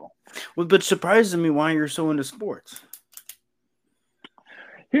with people. Well, but surprises me why you're so into sports.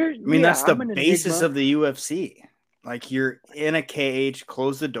 That's the basis of the UFC. Like, you're in a cage,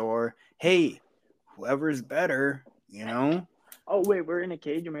 close the door. Hey, whoever's better, you know? Oh, wait, we're in a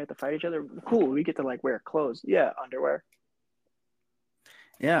cage and we have to fight each other? Cool, we get to, like, wear clothes. Yeah, underwear.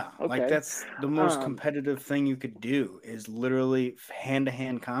 Yeah, okay. Like, that's the most competitive thing you could do is literally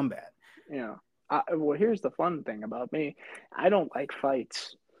hand-to-hand combat. Yeah. Well, here's the fun thing about me. I don't like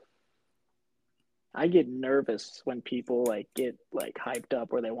fights. I get nervous when people, like, get, like, hyped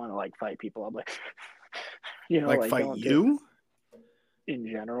up where they want to, like, fight people. I'm like, like fight you? In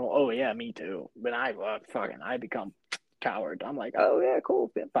general. Oh, yeah, me too. But I become coward. I'm like, oh, yeah,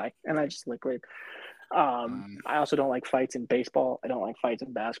 cool, bye. And I just liquid. I also don't like fights in baseball. I don't like fights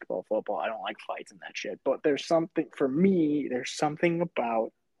in basketball, football. I don't like fights in that shit. But there's something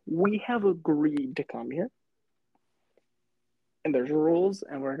about we have agreed to come here and there's rules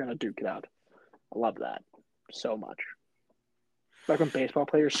and we're gonna duke it out. I love that so much. Like when baseball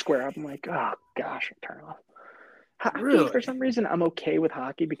players square up, I'm like, oh gosh, I turn off. Hockey, really? For some reason, I'm okay with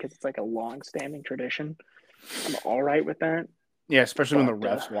hockey because it's like a long-standing tradition. I'm all right with that. Yeah, especially when the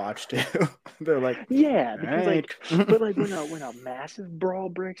refs watch too. They're like, yeah, because right. But like when a massive brawl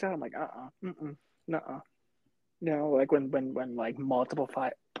breaks out, I'm like, nuh-uh. Like when like multiple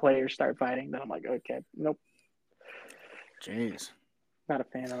players start fighting, then I'm like, okay, nope. Jeez, not a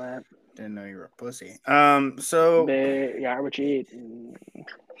fan of that. Didn't know you were a pussy. So yeah, what you eat.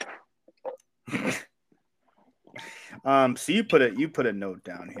 So you put a note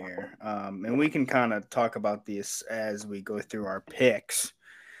down here, and we can kind of talk about this as we go through our picks,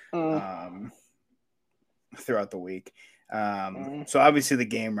 throughout the week. So obviously the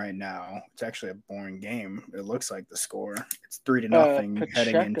game right now, it's actually a boring game. It looks like the score. It's 3-0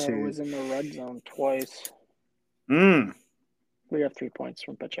 heading into. was in the red zone twice. We have 3 points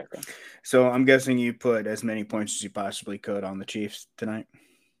from Pacheco. So I'm guessing you put as many points as you possibly could on the Chiefs tonight.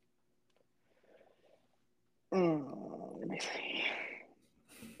 Let me see.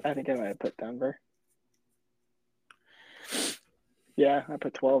 I think I might have put Denver. Yeah, I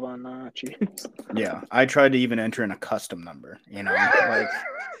put 12 on Chiefs. Yeah, I tried to even enter in a custom number. Like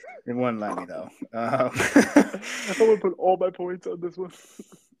it wouldn't let me though. I would put all my points on this one.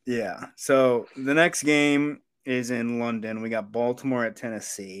 Yeah. So the next game is in London. We got Baltimore at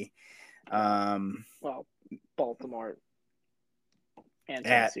Tennessee. Well, Baltimore and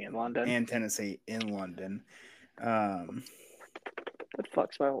Tennessee in London. And Tennessee in London. That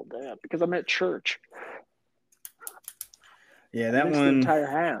fucks my whole day up because I'm at church. Yeah, that one. The entire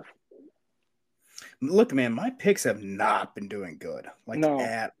half. Look, man, my picks have not been doing good,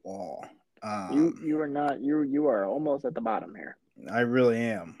 at all. You are not. You are almost at the bottom here. I really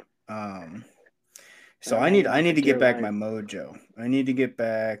am. So I need to get back my mojo. I need to get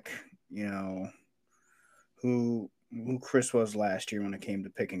back, who Chris was last year when it came to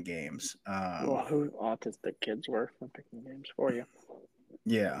picking games. Who autistic kids were for picking games for you.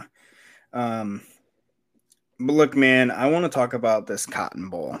 Yeah. But look, man, I want to talk about this Cotton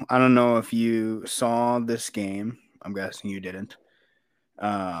Bowl. I don't know if you saw this game. I'm guessing you didn't.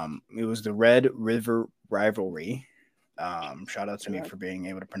 It was the Red River Rivalry. Shout out to me for being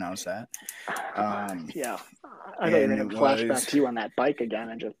able to pronounce that. Yeah. I thought you were going to flashback to you on that bike again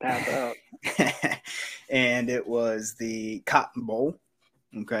and just pass out. And it was the Cotton Bowl.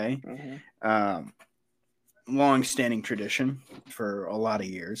 Okay. Mm-hmm. Long-standing tradition for a lot of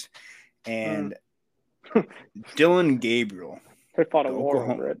years. And Dylan Gabriel. They fought a war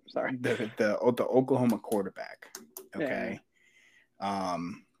over it. Sorry. The Oklahoma quarterback. Okay. Yeah.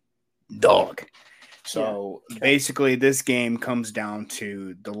 Dog. So basically this game comes down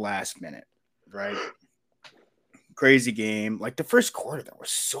to the last minute, right? Crazy game. Like the first quarter, there was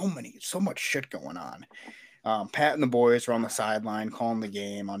so much shit going on. Pat and the boys were on the sideline calling the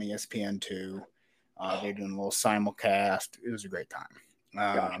game on ESPN2. They're doing a little simulcast. It was a great time.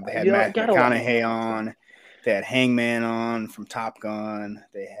 They had Matthew McConaughey on. They had Hangman on from Top Gun.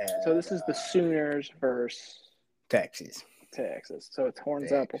 They had. So this is the Sooners versus Texas. Texas. So it's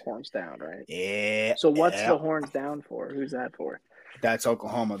horns up or horns down, right? Yeah. So what's the horns down for? Who's that for? That's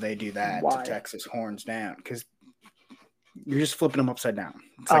Oklahoma. They do that Why? to Texas horns down because you're just flipping them upside down.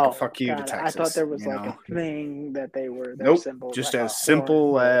 It's like a fuck you to Texas. I thought there was a thing that they were their nope, symbol. just like as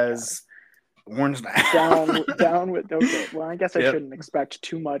simple as horns down. down with okay. Well, I guess I Yep. shouldn't expect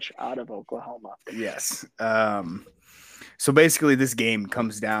too much out of Oklahoma. Yes. So basically, this game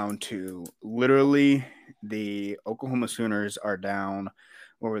comes down to literally the Oklahoma Sooners are down.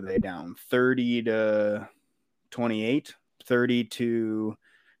 What were they down? 30-28,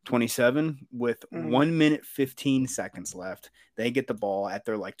 30-27 with 1 minute 15 seconds left. They get the ball at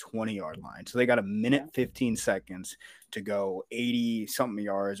their 20-yard line. So they got a minute 15 seconds to go 80 something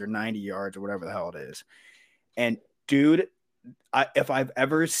yards or 90 yards or whatever the hell it is. And dude, if I've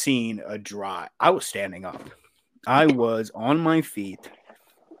ever seen a drive, I was standing up. I was on my feet.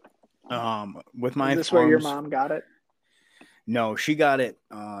 With my Is this arms. where your mom got it? No, she got it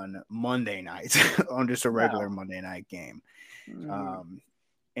on Monday night, on just a regular Monday night game.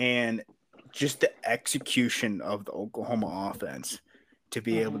 And just the execution of the Oklahoma offense to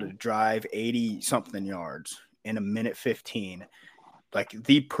be able to drive 80-something yards in a minute 15, like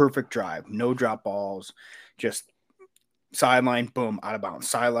the perfect drive, no drop balls, just sideline, boom, out of bounds,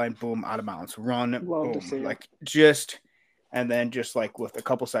 sideline, boom, out of bounds, run, Love to boom, see it. like just, and then just like with a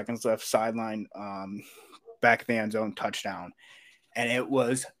couple seconds left, sideline, back of the end zone, touchdown. And it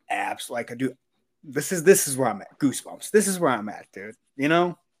was like, dude, this is where I'm at. Goosebumps. This is where I'm at, dude. You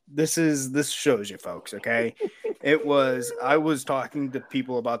know, this shows you folks. Okay. I was talking to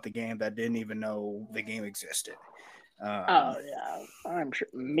people about the game that didn't even know the game existed. Oh yeah, I'm sure.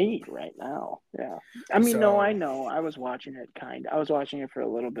 Me right now, yeah. I mean, no, I know. I was watching it I was watching it for a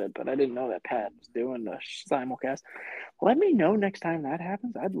little bit, but I didn't know that Pat was doing the simulcast. Let me know next time that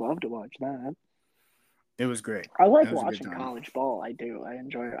happens. I'd love to watch that. It was great. I like watching college ball. I do. I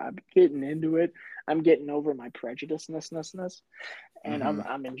enjoy it. I'm getting into it. I'm getting over my prejudiceness, and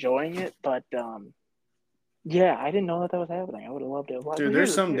I'm enjoying it. But yeah, I didn't know that was happening. I would have loved to have watched. Dude,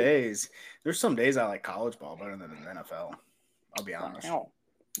 there's some days I like college ball better than the NFL. I'll be honest. Wow.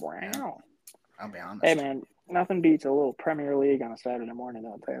 Yeah, I'll be honest. Hey man, nothing beats a little Premier League on a Saturday morning.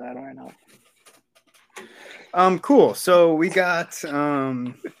 I'll tell you that right now. Cool. So we got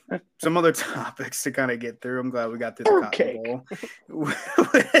some other topics to kind of get through. I'm glad we got through the Cotton Bowl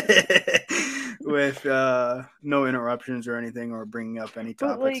with no interruptions or anything, or bringing up any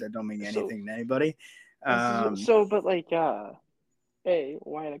topics that don't mean anything to anybody. A,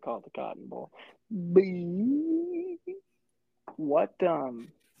 why do they call it the Cotton Bowl? B, what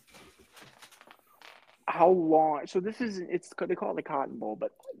how long? So they call it the Cotton Bowl,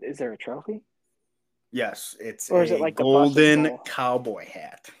 but is there a trophy? Yes, it's or is it like golden the cowboy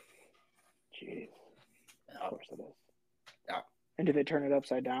hat. Jeez, of course it is. Yeah. And do they turn it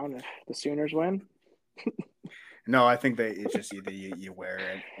upside down if the Sooners win? No, I think it's just either you wear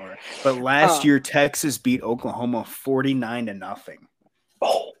it or. But last year, Texas beat Oklahoma 49-0.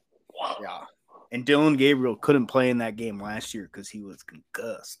 Oh, wow. Yeah, and Dylan Gabriel couldn't play in that game last year because he was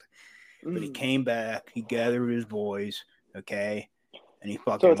concussed. But he came back. He gathered his boys. Okay, and he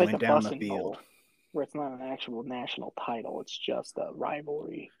fucking went down the field. Bowl, where it's not an actual national title; it's just a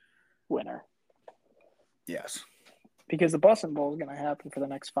rivalry winner. Yes, because the Bussin' Bowl is going to happen for the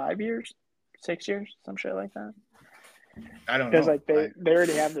next 5 years, 6 years, some shit like that. I don't know. Because they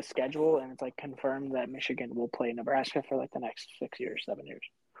already have the schedule, and it's confirmed that Michigan will play Nebraska for the next 6 years, 7 years.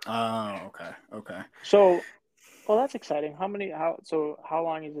 Oh, okay. So, well, that's exciting. How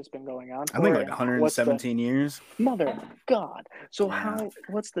long has this been going on for? I think 117 years. Mother of God. So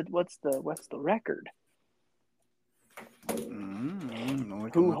what's the record?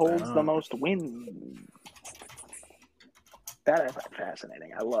 Who holds the most wins? That I find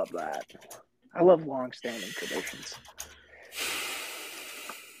fascinating. I love that. I love long-standing traditions.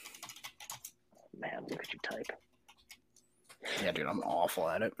 Man, look at you type. Yeah, dude, I'm awful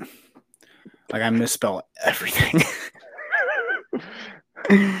at it. Like, I misspell everything.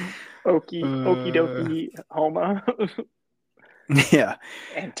 Okie dokie, Homa. Yeah.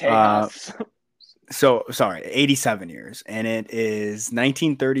 And Tejas. So, sorry, 87 years. And it is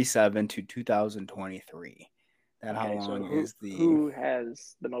 1937 to 2023. How long is the... Who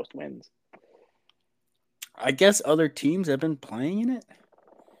has the most wins? I guess other teams have been playing in it.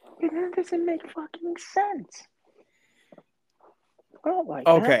 That doesn't make fucking sense. I don't like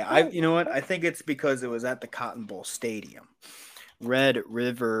okay, that. You know what? I think it's because it was at the Cotton Bowl Stadium. Red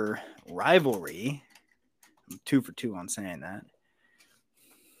River Rivalry. I'm 2 for 2 on saying that.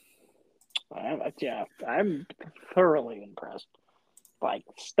 Yeah, I'm thoroughly impressed. Like,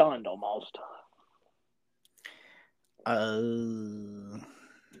 stunned almost. Gosh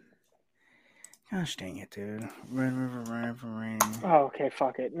dang it, dude. Red River Rivalry. Oh, okay,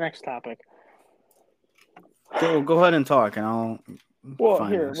 fuck it. Next topic. Go ahead and talk, and I'll Well,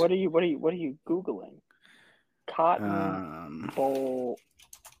 find here, this. what are you Googling? Cotton Bowl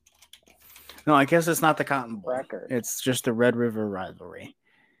No, I guess it's not the Cotton Bowl. record. It's just the Red River Rivalry.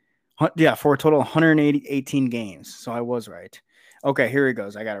 Yeah, for a total of 118 games. So I was right. Okay, here it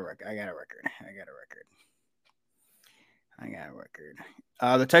goes. I got a record.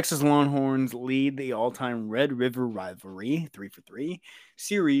 The Texas Longhorns lead the all-time Red River Rivalry 3-3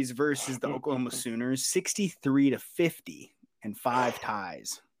 series versus the Oklahoma Sooners 63-50 and 5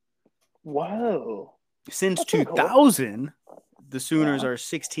 ties. Whoa! Since 2000, the Sooners Yeah. are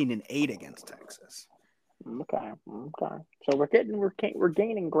 16-8 against Texas. Okay. So we're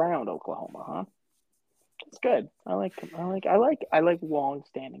gaining ground, Oklahoma, huh? It's good. I like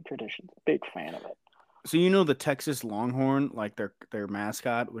long-standing traditions. Big fan of it. So you know the Texas Longhorn, like their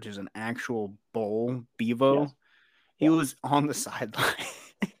mascot, which is an actual bull, Bevo. Yes. He was on the sidelines.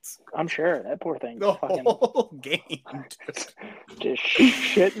 I'm sure that poor thing The fucking whole game, just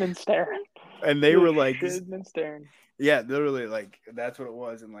shitting and staring. And they were like, shitting and staring. Yeah, literally, like that's what it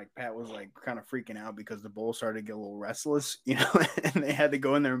was. And like Pat was like kind of freaking out because the bull started to get a little restless, you know, and they had to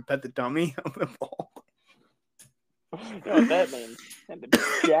go in there and pet the dummy of the bull. You know what that means? Had to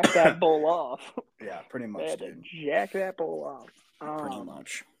jack that bull off. Yeah, pretty much. They had to jack that bull off. Pretty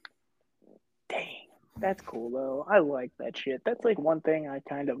much. Dang, that's cool though. I like that shit. That's like one thing I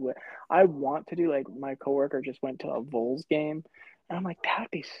want to do. Like my coworker just went to a Vols game, and I'm like,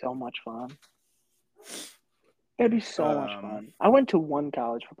 that'd be so much fun. That'd be so much fun. I went to one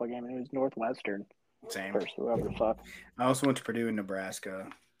college football game, and it was Northwestern. Same. First, whoever the fuck. I also went to Purdue and Nebraska.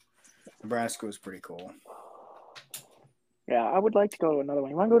 Nebraska was pretty cool. Yeah, I would like to go to another one.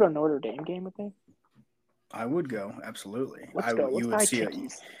 You want to go to a Notre Dame game with me? I would go, absolutely. Let's go.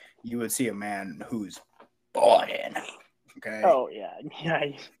 You would see a man who's bought in. Okay. Oh yeah.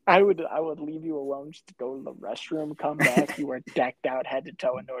 I would leave you alone just to go to the restroom, come back. You were decked out head to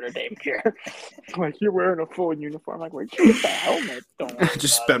toe in Notre Dame gear. Like you're wearing a full uniform. Like where'd you get the helmet? Don't worry.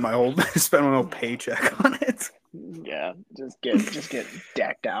 Just spend my whole paycheck on it. Yeah, just get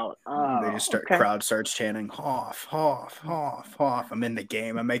decked out. They just crowd starts chanting Hoff, Hoff, Hoff, Hoff. I'm in the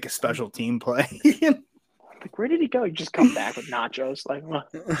game. I make a special team play. Like, where did he go? You just come back with nachos. Like, where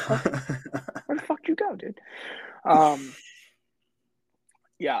the fuck did you go, dude?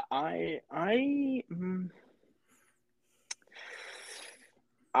 Yeah, I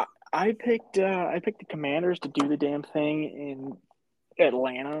picked the Commanders to do the damn thing in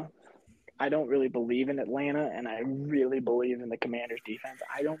Atlanta. I don't really believe in Atlanta, and I really believe in the Commanders' defense.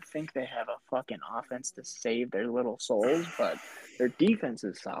 I don't think they have a fucking offense to save their little souls, but their defense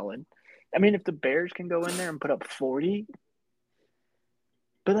is solid. I mean, if the Bears can go in there and put up 40,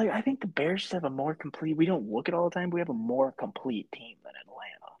 but like I think the Bears just have a more complete. We don't look at all the time. We have a more complete team than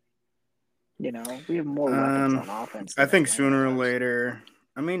Atlanta. You know, we have more weapons on offense. I think sooner or later.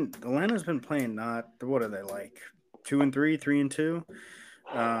 I mean, Atlanta's been playing what are they like? 2-3,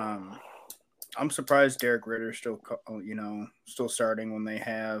 3-2. I'm surprised Derek Ritter's still starting when they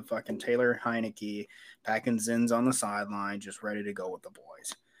have fucking Taylor Heineke packing Zins on the sideline, just ready to go with the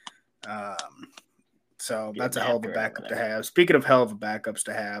boys. So that's a hell of a backup to have. Speaking of hell of a backups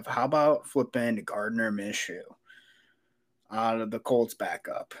to have, how about flipping Gardner Minshew out of the Colts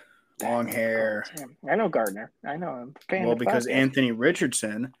backup? Long hair. I know Gardner. I know him. Well, because Anthony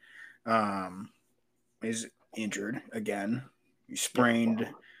Richardson is injured again. He sprained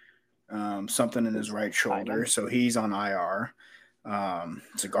something in his right shoulder, so he's on IR.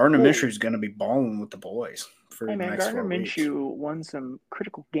 So Gardner Minshew is going to be balling with the boys for the next 4 weeks. Gardner Minshew won some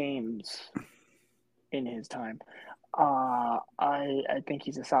critical games in his time. I think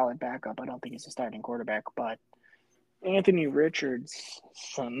he's a solid backup. I don't think he's a starting quarterback, but Anthony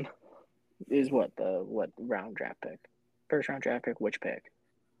Richardson is what round draft pick? First round draft pick, which pick?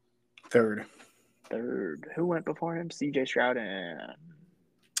 Third. Who went before him? CJ Stroud and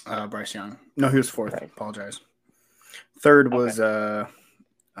Bryce Young. No, he was fourth. Right. Apologize. Third was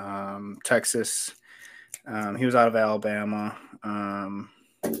Texas. He was out of Alabama.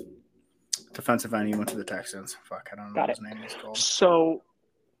 Defensive end, he went to the Texans. Fuck, I don't know what his name is called. So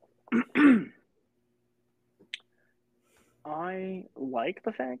I like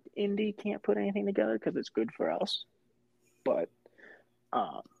the fact Indy can't put anything together because it's good for us. But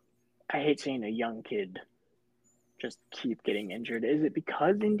I hate seeing a young kid just keep getting injured. Is it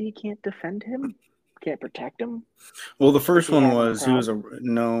because Indy can't defend him? Can't protect him? Well, the first one was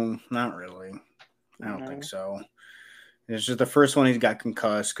no, not really. I don't think so. It's just the first one he got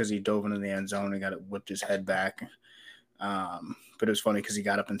concussed because he dove into the end zone and got it whipped his head back. But it was funny because he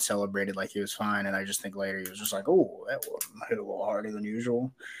got up and celebrated like he was fine, and I just think later he was just like, "Oh, that hit a little harder than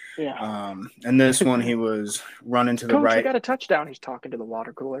usual." Yeah. And this one he was running to the Coach, I right. got a touchdown. He's talking to the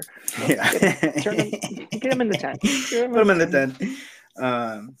water cooler. Yeah, Get him in the tent. Put him in the tent.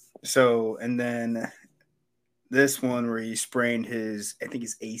 So and then this one where he sprained I think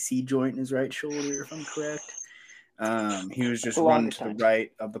his AC joint in his right shoulder, if I'm correct. He was just running to the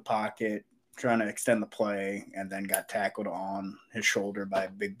right of the pocket, trying to extend the play, and then got tackled on his shoulder by a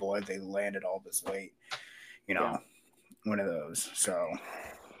big boy. They landed all this weight, one of those. So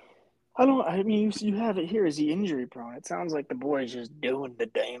I mean, you have it here. Is he injury prone? It sounds like the boy's just doing the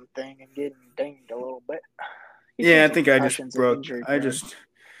damn thing and getting dinged a little bit. Yeah, I think I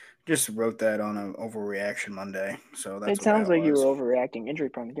just wrote that on an overreaction Monday. So that's it sounds like you were overreacting. Injury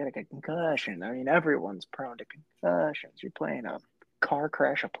prone to get a concussion. I mean, everyone's prone to concussions. You're playing a car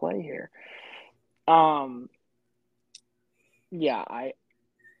crash of play here. Yeah, I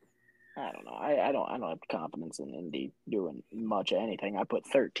don't know. I don't have confidence in Indy doing much of anything. I put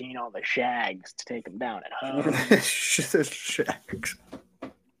 13 on the Shags to take them down at home. The Shags.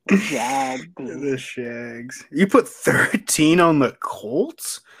 The Shags. You put 13 on the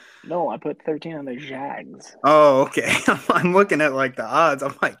Colts? No, I put 13 on the Jags. Oh, okay. I'm looking at like the odds.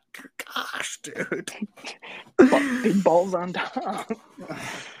 I'm like, gosh, dude. Big balls on top.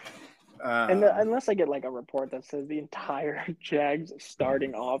 And unless I get like a report that says the entire Jags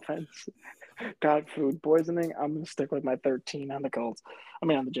starting offense got food poisoning, I'm gonna stick with my 13 on the Colts. I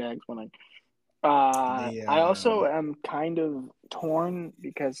mean on the Jags winning. I also am kind of torn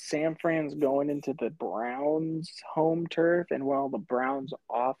because San Fran's going into the Browns' home turf, and while the Browns'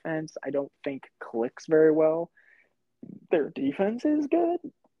 offense I don't think clicks very well, their defense is good.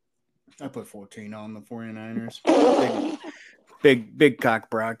 I put 14 on the 49ers. Big cock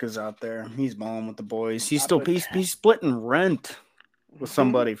Brock is out there. He's balling with the boys. He's splitting rent with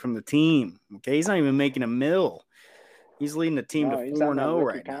somebody from the team. Okay, he's not even making a mill. He's leading the team to 4-0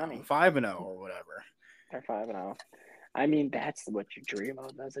 right now, 5-0 or whatever. They're 5-0. I mean, that's what you dream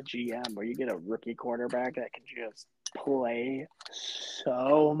of as a GM, where you get a rookie quarterback that can just play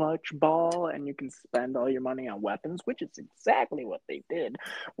so much ball, and you can spend all your money on weapons, which is exactly what they did.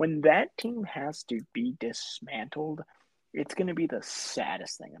 When that team has to be dismantled, it's going to be the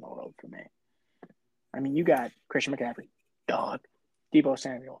saddest thing in the world for me. I mean, you got Christian McCaffrey, dog. Deebo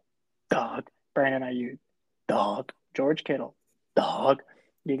Samuel, dog. Brandon Ayuk, dog. George Kittle, dog.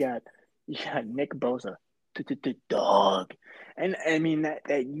 You got Nick Bosa, dog. And I mean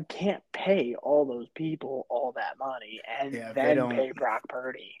that you can't pay all those people all that money and then pay Brock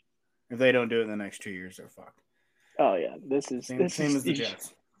Purdy. If they don't do it in the next 2 years, they're fucked. Oh yeah, this is same as the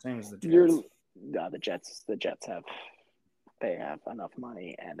Jets. The Jets have enough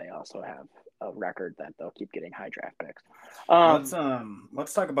money, and they also have a record that they'll keep getting high draft picks.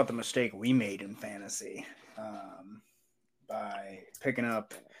 Let's talk about the mistake we made in fantasy by picking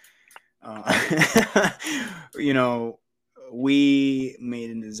up. We made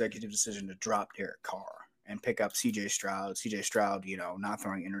an executive decision to drop Derek Carr and pick up CJ Stroud. CJ Stroud, not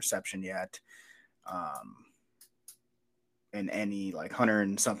throwing interception yet. In any like 100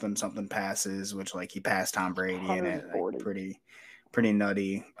 and something passes, which like he passed Tom Brady and it like, pretty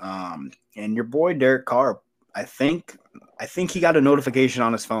nutty. And your boy Derek Carr, I think he got a notification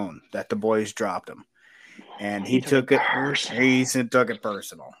on his phone that the boys dropped him, and he took it personal. He took it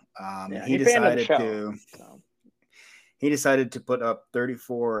personal. He decided to put up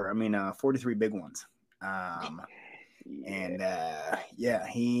 43 big ones. And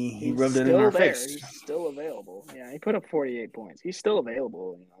he rubbed it in our face. He's still available. Yeah, he put up 48 points. He's still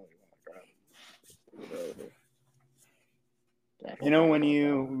available.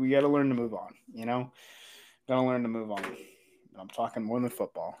 We got to learn to move on. Gotta learn to move on. I'm talking more than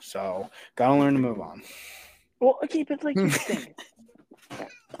football, so gotta learn to move on. Well, okay, but like you think,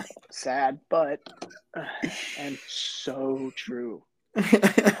 sad, but and so true.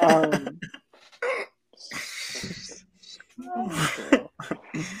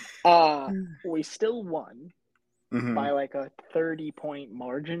 We still won by like a 30-point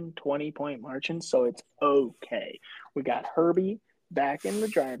margin, 20-point margin, so it's okay. We got Herbie back in the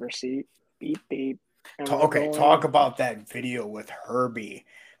driver's seat. Beep beep. Talk about that video with Herbie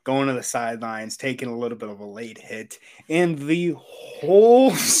going to the sidelines, taking a little bit of a late hit, and the whole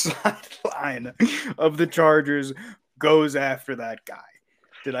sideline of the Chargers goes after that guy.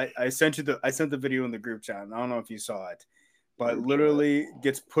 I sent the video in the group chat. I don't know if you saw it, but literally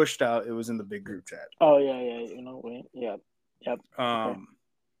gets pushed out. It was in the big group chat. Oh yeah. Yep.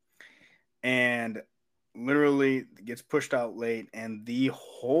 And literally gets pushed out late, and the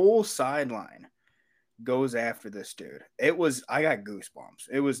whole sideline goes after this dude. I got goosebumps.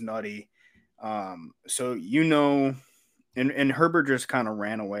 It was nutty. So and Herbert just kind of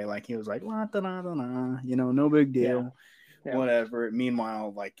ran away, like he was like, "La, da, da, da, da," no big deal, whatever.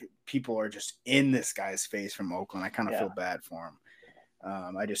 Meanwhile, like people are just in this guy's face from Oakland. I kind of feel bad for him.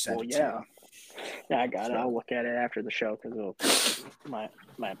 I just sent it to you. Yeah, I got it. I'll look at it after the show because it'll my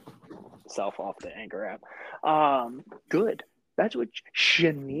myself off the Anchor app. Good. That's what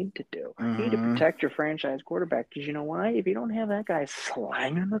you need to do. You need to protect your franchise quarterback because you know why? If you don't have that guy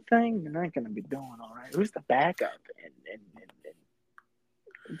slanging the thing, you're not going to be doing all right. Who's the backup in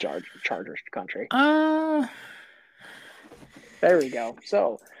Chargers country? There we go.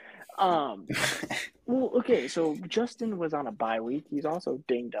 So, well, okay. So Justin was on a bye week. He's also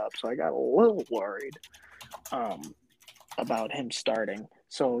dinged up, so I got a little worried about him starting.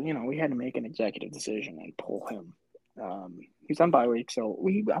 So we had to make an executive decision and pull him. He's on bye week, so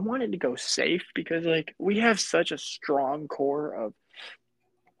I wanted to go safe because we have such a strong core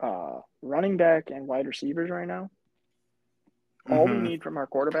of running back and wide receivers right now. All we need from our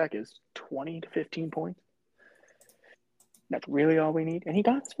quarterback is 20 to 15 points. That's really all we need, and he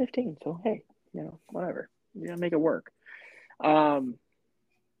got us 15. So hey, whatever, we're gonna make it work. Jamar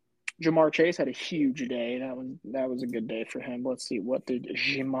Chase had a huge day. That was a good day for him. Let's see, what did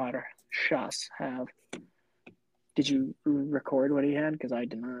Jamar Chase have? Did you record what he had? Because I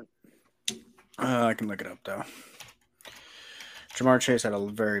did not. I can look it up, though. Jamar Chase had a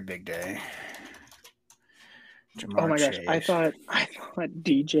very big day. Oh my gosh, I thought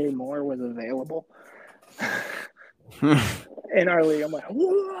DJ Moore was available. In our league, I'm like,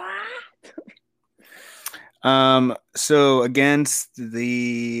 what? So against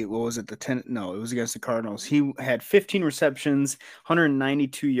the, what was it? The 10? No, it was against the Cardinals. He had 15 receptions,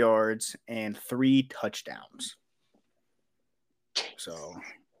 192 yards, and 3 touchdowns. So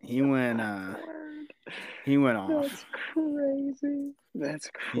he went off. That's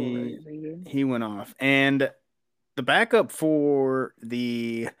crazy. He went off. And the backup for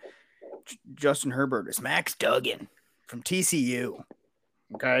the Justin Herbert is Max Duggan from TCU.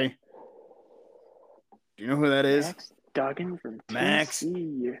 Okay. Do you know who that is? Max Duggan from TCU. Max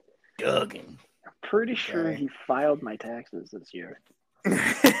Duggan. I'm pretty sure he filed my taxes this year.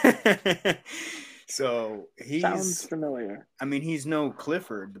 So sounds familiar. I mean, he's no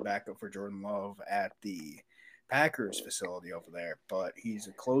Clifford, the backup for Jordan Love at the Packers facility over there, but he's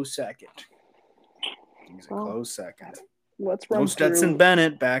a close second. Let's run no Stetson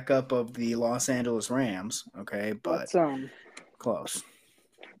Bennett, backup of the Los Angeles Rams. Okay, but close.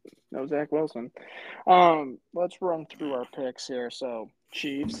 No Zach Wilson. Let's run through our picks here. So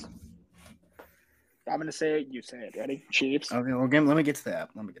Chiefs. I'm going to say it. You say it. Ready? Chiefs. Okay, well, again, let me get to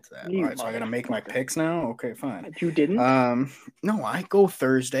that. All right, so I got to make my picks now? Okay, fine. You didn't? No, I go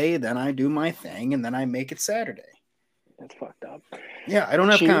Thursday, then I do my thing, and then I make it Saturday. That's fucked up. Yeah, I don't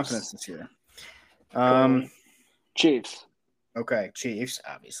have confidence this year. Chiefs. Okay, Chiefs,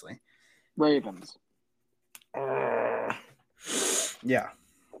 obviously. Ravens. Yeah,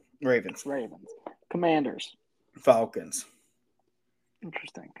 Ravens. Commanders. Falcons.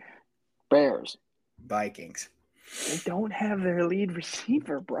 Interesting. Bears. Vikings. They don't have their lead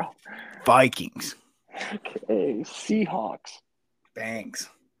receiver, bro. Vikings. Okay. Seahawks. Banks.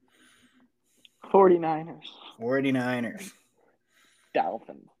 49ers.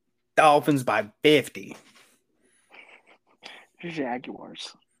 Dolphins by 50.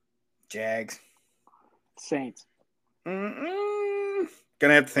 Jaguars. Jags. Saints. Gonna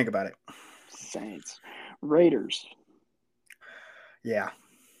have to think about it. Saints. Raiders. Yeah.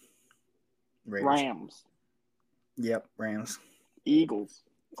 Raiders. Rams. Yep, Rams. Eagles.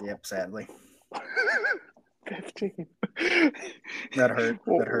 Yep, sadly. 15. That hurt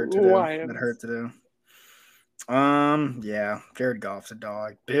to do. Yeah, Jared Goff's a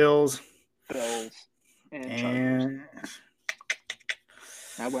dog. Bills. And Chargers.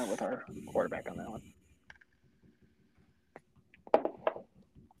 I went with our quarterback on that one.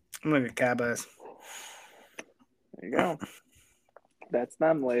 I'm looking at Cowboys. There you go. That's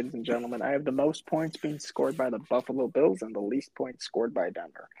them, ladies and gentlemen. I have the most points being scored by the Buffalo Bills and the least points scored by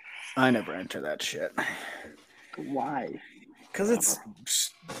Denver. I never enter that shit. Why? Because it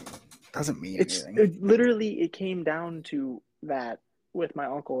doesn't mean anything. It came down to that with my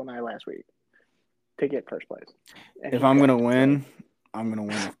uncle and I last week to get first place. And if I'm going to win, I'm going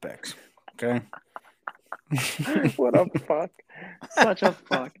to win with picks. Okay? What a fuck. Such a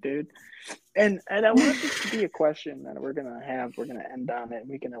fuck, dude. And I want this to be a question that we're gonna end on it.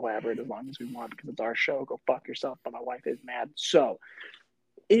 We can elaborate as long as we want because it's our show. Go fuck yourself, but my wife is mad. So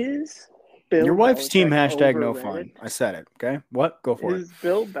is Your wife's Belichick team #no overrated? fun. I said it. Okay. What? Go for it. Is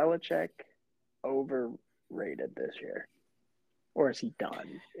Bill Belichick overrated this year? Or is he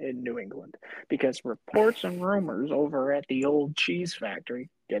done in New England? Because reports and rumors over at the old cheese factory,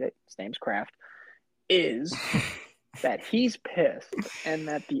 get it? His name's Kraft, is that he's pissed and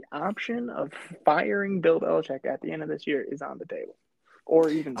that the option of firing Bill Belichick at the end of this year is on the table. Or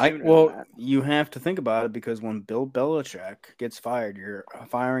even sooner than that. You have to think about it because when Bill Belichick gets fired, you're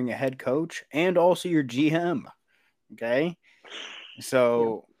firing a head coach and also your GM. Okay?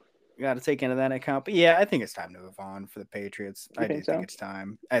 So you got to take into that account. But yeah, I think it's time to move on for the Patriots. You I do think so? think it's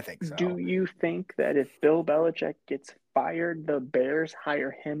time. I think so. Do you think that if Bill Belichick gets fired, the Bears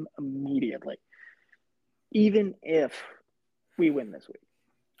hire him immediately? Even if we win this week?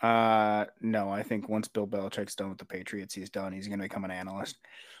 No, I think once Bill Belichick's done with the Patriots, he's done. He's going to become an analyst.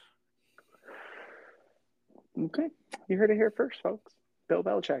 Okay. You heard it here first, folks. Bill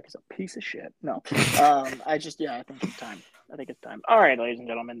Belichick is a piece of shit. No. I think it's time. All right, ladies and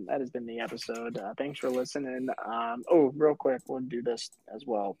gentlemen, that has been the episode. Thanks for listening. Real quick, we'll do this as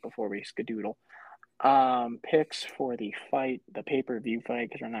well before we skedoodle. Picks for the fight, the pay-per-view fight,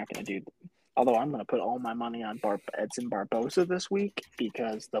 because we're not going to do. Although I'm going to put all my money on Edson Barboza this week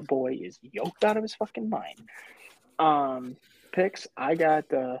because the boy is yoked out of his fucking mind. Picks, I got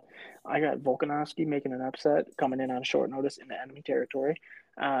Volkanovski making an upset, coming in on short notice in the enemy territory,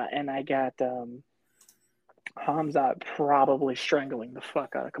 and I got Hamzat probably strangling the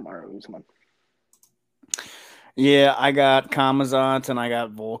fuck out of Kamaru Usman. Yeah, I got Kamazat and I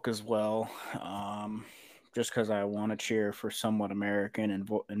got Volk as well. Just because I want to cheer for somewhat American, and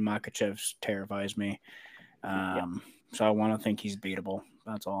Makachev terrifies me. So I want to think he's beatable.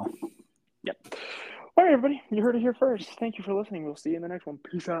 That's all. Yep. All right, everybody. You heard it here first. Thank you for listening. We'll see you in the next one.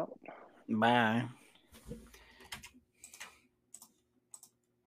 Peace out. Bye.